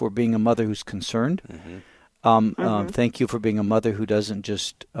 thank you for being a mother who's concerned. Mm-hmm. Thank you for being a mother who doesn't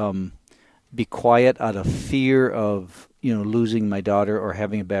just be quiet out of fear of, losing my daughter or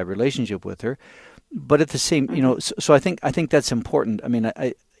having a bad relationship with her. But at the same, so I think that's important. I mean,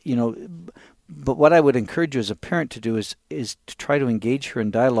 but what I would encourage you as a parent to do is to try to engage her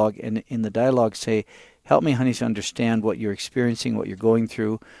in dialogue, and in the dialogue say, help me, honey, to understand what you're experiencing, what you're going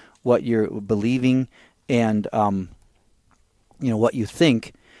through, what you're believing, and what you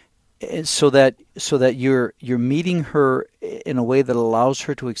think, so that you're meeting her in a way that allows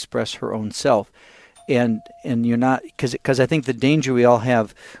her to express her own self, and you're not, because I think the danger we all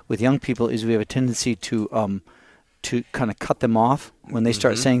have with young people is we have a tendency to kind of cut them off when they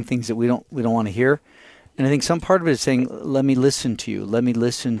start saying things that we don't want to hear, and I think some part of it is saying, let me listen to you, let me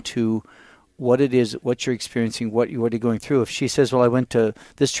listen to what it is, what you're experiencing, what you're going through. If she says, well, I went to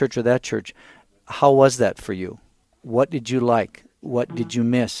this church or that church, how was that for you? What did you like? What did you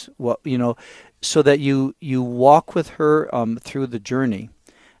miss? So that you walk with her through the journey.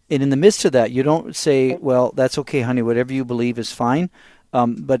 And in the midst of that, you don't say, well, that's okay, honey, whatever you believe is fine.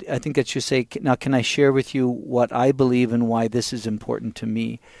 But I think that you say, now can I share with you what I believe and why this is important to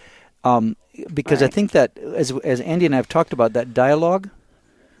me? Because I think that, as Andy and I have talked about, that dialogue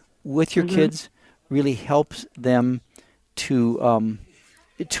with your kids really helps them to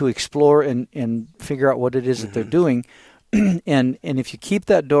explore and figure out what it is that they're doing. And if you keep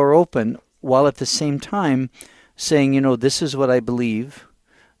that door open while at the same time saying, this is what I believe,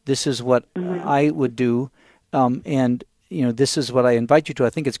 this is what I would do, and this is what I invite you to. I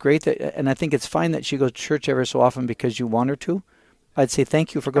think it's great and I think it's fine that she goes to church ever so often because you want her to. I'd say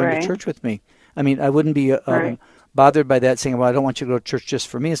thank you for going to church with me. I mean, I wouldn't be bothered by that, saying, well, I don't want you to go to church just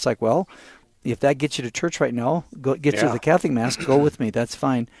for me. It's like, well, if that gets you to church right now, get you to the Catholic Mass, go with me. That's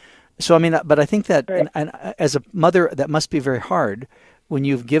fine. So, I mean, but I think that and as a mother, that must be very hard when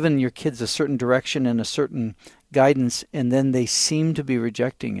you've given your kids a certain direction and a certain guidance, and then they seem to be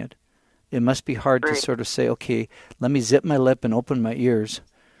rejecting it. It must be hard to sort of say, okay, let me zip my lip and open my ears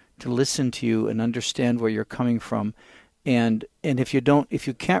to listen to you and understand where you're coming from. And if you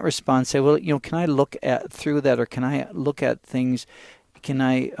can't respond, say, well, can I look through that, or can I look at things? Can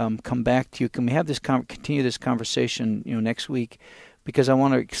I come back to you? Can we have this continue this conversation, next week? Because I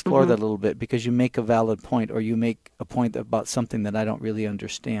want to explore that a little bit. Because you make a valid point, or you make a point about something that I don't really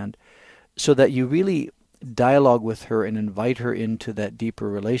understand, so that you really dialogue with her and invite her into that deeper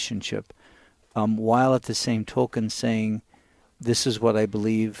relationship, while at the same token saying, "This is what I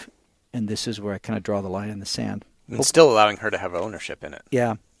believe, and this is where I kind of draw the line in the sand." And still allowing her to have ownership in it.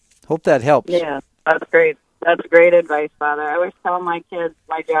 Yeah. Hope that helps. Yeah, that's great. That's great advice, Father. I always tell my kids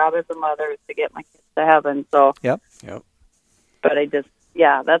my job as a mother is to get my kids to heaven. So. Yep. But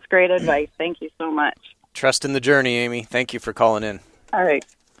that's great advice. Thank you so much. Trust in the journey, Amy. Thank you for calling in. All right.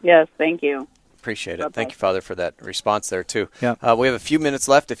 Yes, thank you. Appreciate it. Bye-bye. Thank you, Father, for that response there, too. Yeah. We have a few minutes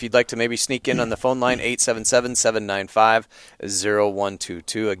left. If you'd like to maybe sneak in on the phone line,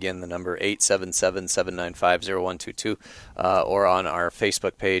 877-795-0122. Again, the number 877-795-0122, or on our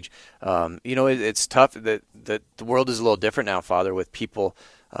Facebook page. It's tough that the world is a little different now, Father, with people,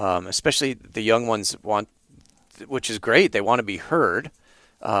 especially the young ones which is great. They want to be heard.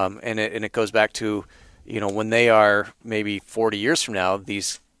 And it goes back to, when they are maybe 40 years from now,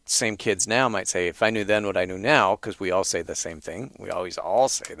 these same kids now might say, if I knew then what I knew now, because we all say the same thing. We always all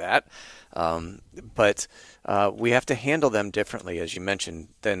say that. But we have to handle them differently, as you mentioned,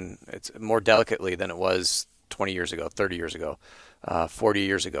 it's more delicately than it was 20 years ago, 30 years ago, 40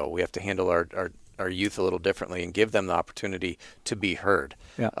 years ago. We have to handle our youth a little differently and give them the opportunity to be heard.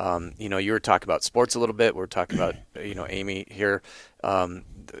 Yeah. You were talking about sports a little bit. We're talking about, Amy here,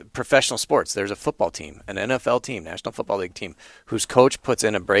 professional sports. There's a football team, an NFL team, National Football League team, whose coach puts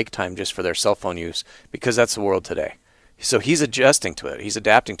in a break time just for their cell phone use, because that's the world today. So he's adjusting to it. He's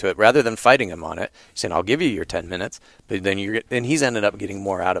adapting to it rather than fighting him on it, saying, I'll give you your 10 minutes, but then he's ended up getting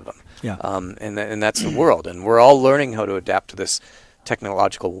more out of them. Yeah. And that's the world. And we're all learning how to adapt to this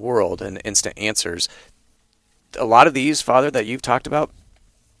technological world and instant answers. A lot of these, Father, that you've talked about,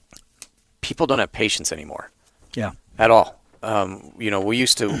 people don't have patience anymore. Yeah. At all. We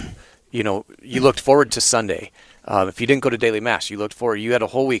used to, you looked forward to Sunday. If you didn't go to daily mass, you looked forward. You had a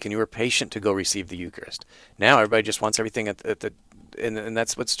whole week, and you were patient to go receive the Eucharist. Now everybody just wants everything and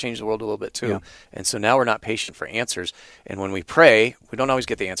that's what's changed the world a little bit too. Yeah. And so now we're not patient for answers. And when we pray, we don't always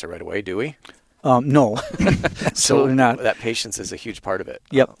get the answer right away, do we? No, absolutely not. That patience is a huge part of it.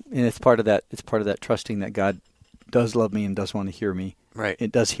 Yep, and it's part of that. It's part of that trusting that God does love me and does want to hear me. Right.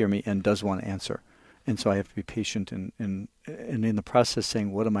 It does hear me and does want to answer. And so I have to be patient and in the process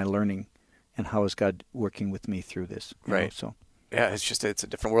saying, what am I learning, and how is God working with me through this? Right. So. Yeah, it's a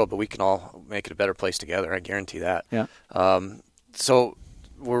different world, but we can all make it a better place together. I guarantee that. Yeah. So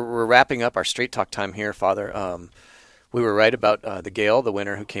we're wrapping up our Straight Talk time here, Father. We were right about the Gail, the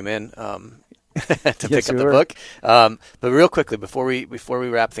winner who came in to pick up the book. But real quickly, before we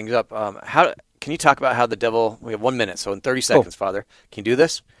wrap things up, can you talk about how the devil? We have 1 minute, so in 30 seconds, Father, can you do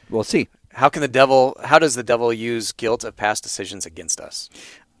this? We'll see. How does the devil use guilt of past decisions against us?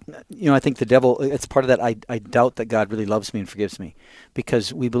 I think the devil, it's part of that. I doubt that God really loves me and forgives me,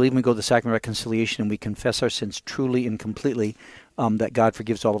 because we believe when we go to the sacrament of reconciliation and we confess our sins truly and completely, that God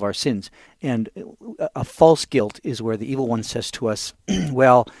forgives all of our sins. And a false guilt is where the evil one says to us,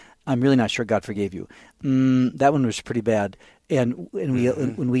 well, I'm really not sure God forgave you. That one was pretty bad. And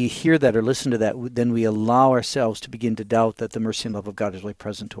when we hear that or listen to that, then we allow ourselves to begin to doubt that the mercy and love of God is really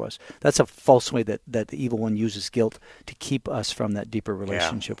present to us. That's a false way that the evil one uses guilt to keep us from that deeper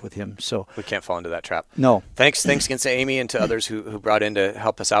relationship with him. So we can't fall into that trap. No. Thanks again to Amy and to others who brought in to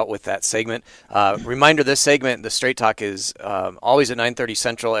help us out with that segment. Reminder, this segment, the Straight Talk, is always at 9:30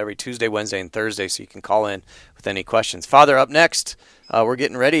 Central every Tuesday, Wednesday, and Thursday, so you can call in with any questions. Father, up next, we're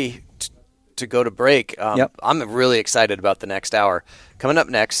getting ready to go to break. I'm really excited about the next hour. Coming up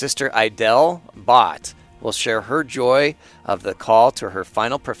next, Sister Idel Bott will share her joy of the call to her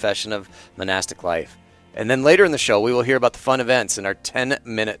final profession of monastic life. And then later in the show, we will hear about the fun events in our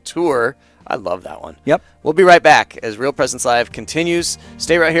 10-minute tour. I love that one. Yep. We'll be right back as Real Presence Live continues.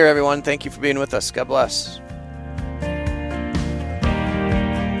 Stay right here, everyone. Thank you for being with us. God bless.